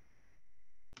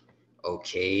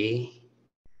 Okay.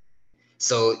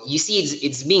 So you see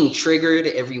it's being triggered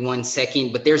every 1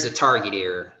 second, but there's a target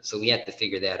error. So we have to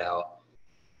figure that out.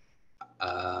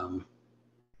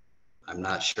 I'm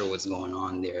not sure what's going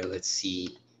on there. Let's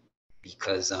see,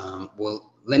 because,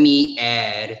 well, let me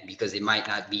add, because it might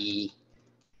not be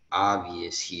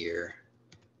obvious here.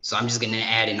 So I'm just going to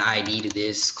add an ID to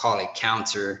this, call it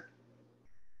counter.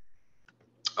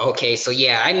 Okay, so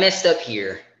yeah, I messed up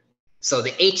here. So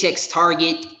the AJAX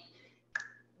target,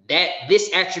 this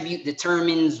attribute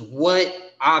determines what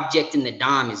object in the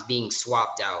DOM is being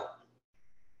swapped out.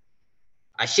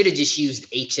 I should have just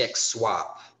used AJAX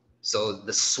swap. So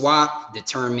the swap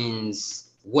determines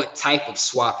what type of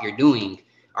swap you're doing.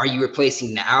 Are you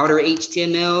replacing the outer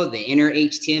HTML, the inner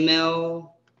HTML?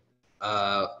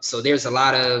 So there's a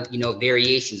lot of,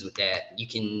 variations with that. You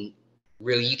can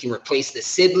replace the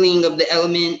sibling of the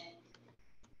element.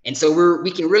 And so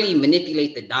we can really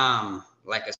manipulate the DOM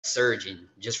like a surgeon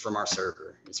just from our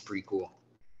server. It's pretty cool.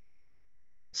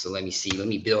 So let me see, let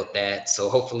me build that. So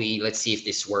hopefully, let's see if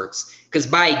this works. Because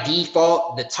by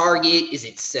default, the target is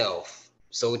itself.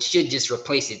 So it should just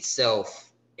replace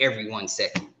itself every 1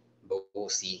 second, but we'll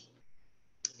see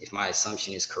if my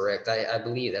assumption is correct. I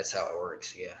believe that's how it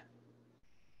works, yeah.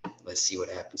 Let's see what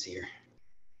happens here.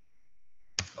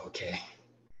 Okay.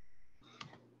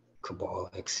 Cabal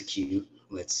execute,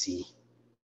 let's see.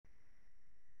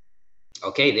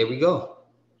 Okay, there we go.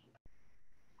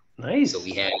 Nice. So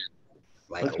we have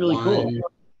like that's a really 1.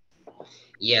 cool.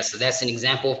 Yeah, so that's an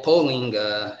example of polling,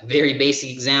 very basic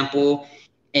example.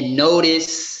 And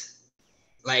notice,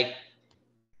 like,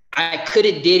 I could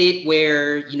have did it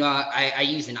where, you know, I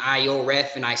use an IO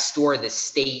ref and I store the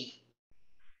state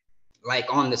like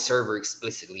on the server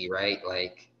explicitly, right?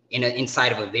 Like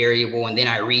inside of a variable, and then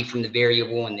I read from the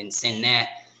variable and then send that.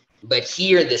 But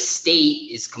here the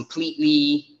state is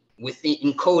completely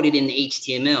encoded in the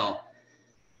HTML.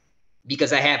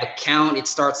 Because I have a count, it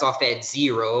starts off at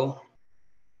 0.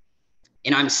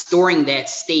 And I'm storing that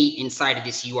state inside of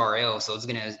this URL. So it's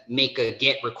gonna make a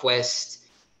GET request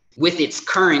with its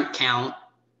current count.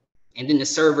 And then the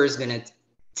server is gonna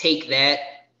take that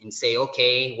and say,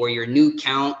 okay, where your new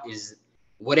count is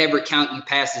whatever count you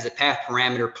pass as a path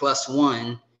parameter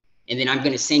 +1. And then I'm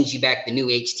gonna send you back the new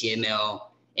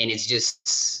HTML. And it's just,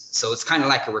 so it's kind of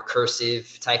like a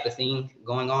recursive type of thing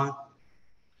going on.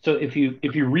 So if you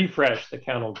refresh, the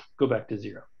count will go back to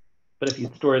 0. But if you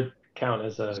store the count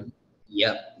as a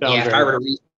Yep. Yeah, if I were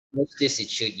to refresh this, it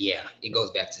should, yeah, it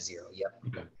goes back to 0. Yep.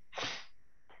 Okay.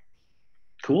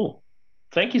 Cool.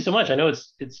 Thank you so much. I know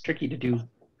it's tricky to do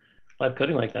live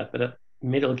coding like that, but it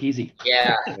made it look easy.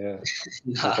 Yeah. Yeah.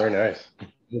 That's very nice.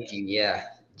 Thank you. Yeah.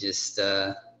 Just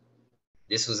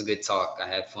this was a good talk. I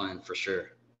had fun for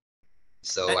sure.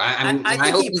 So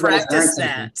I think he practiced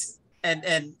that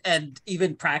and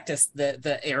even practiced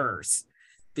the errors,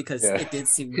 because it did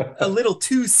seem a little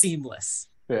too seamless.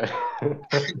 Yeah.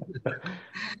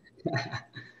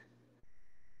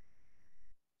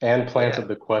 And planted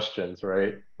the questions,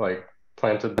 right? Like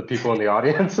planted the people in the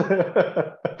audience.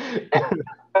 Well,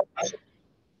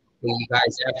 you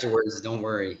guys afterwards, don't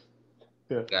worry.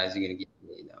 Yeah. You guys are gonna get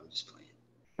paid. No, I'm just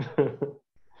playing.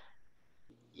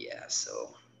 Yeah,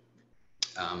 so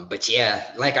but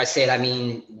yeah, like I said, I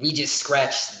mean, we just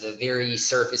scratched the very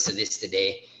surface of this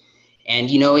today.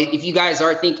 And, you know, if you guys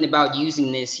are thinking about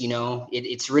using this, you know,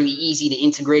 it's really easy to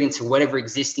integrate into whatever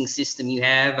existing system you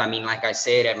have. I mean, like I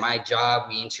said, at my job,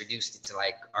 we introduced it to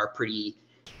like our pretty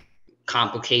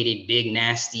complicated, big,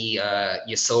 nasty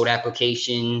Yasod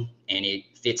application, and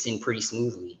it fits in pretty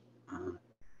smoothly.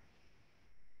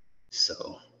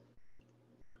 So,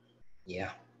 yeah.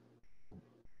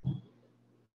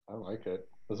 I like it.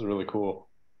 This is really cool.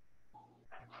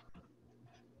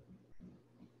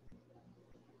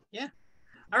 Yeah.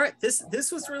 All right.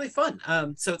 This was really fun.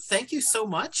 So thank you so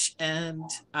much. And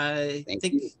I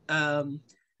think I'm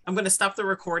going to stop the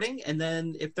recording. And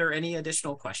then if there are any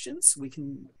additional questions, we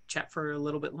can chat for a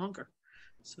little bit longer.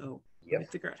 So let me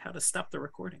figure out how to stop the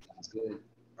recording. Sounds good.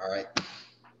 All right.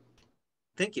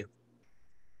 Thank you.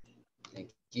 Thank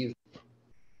you.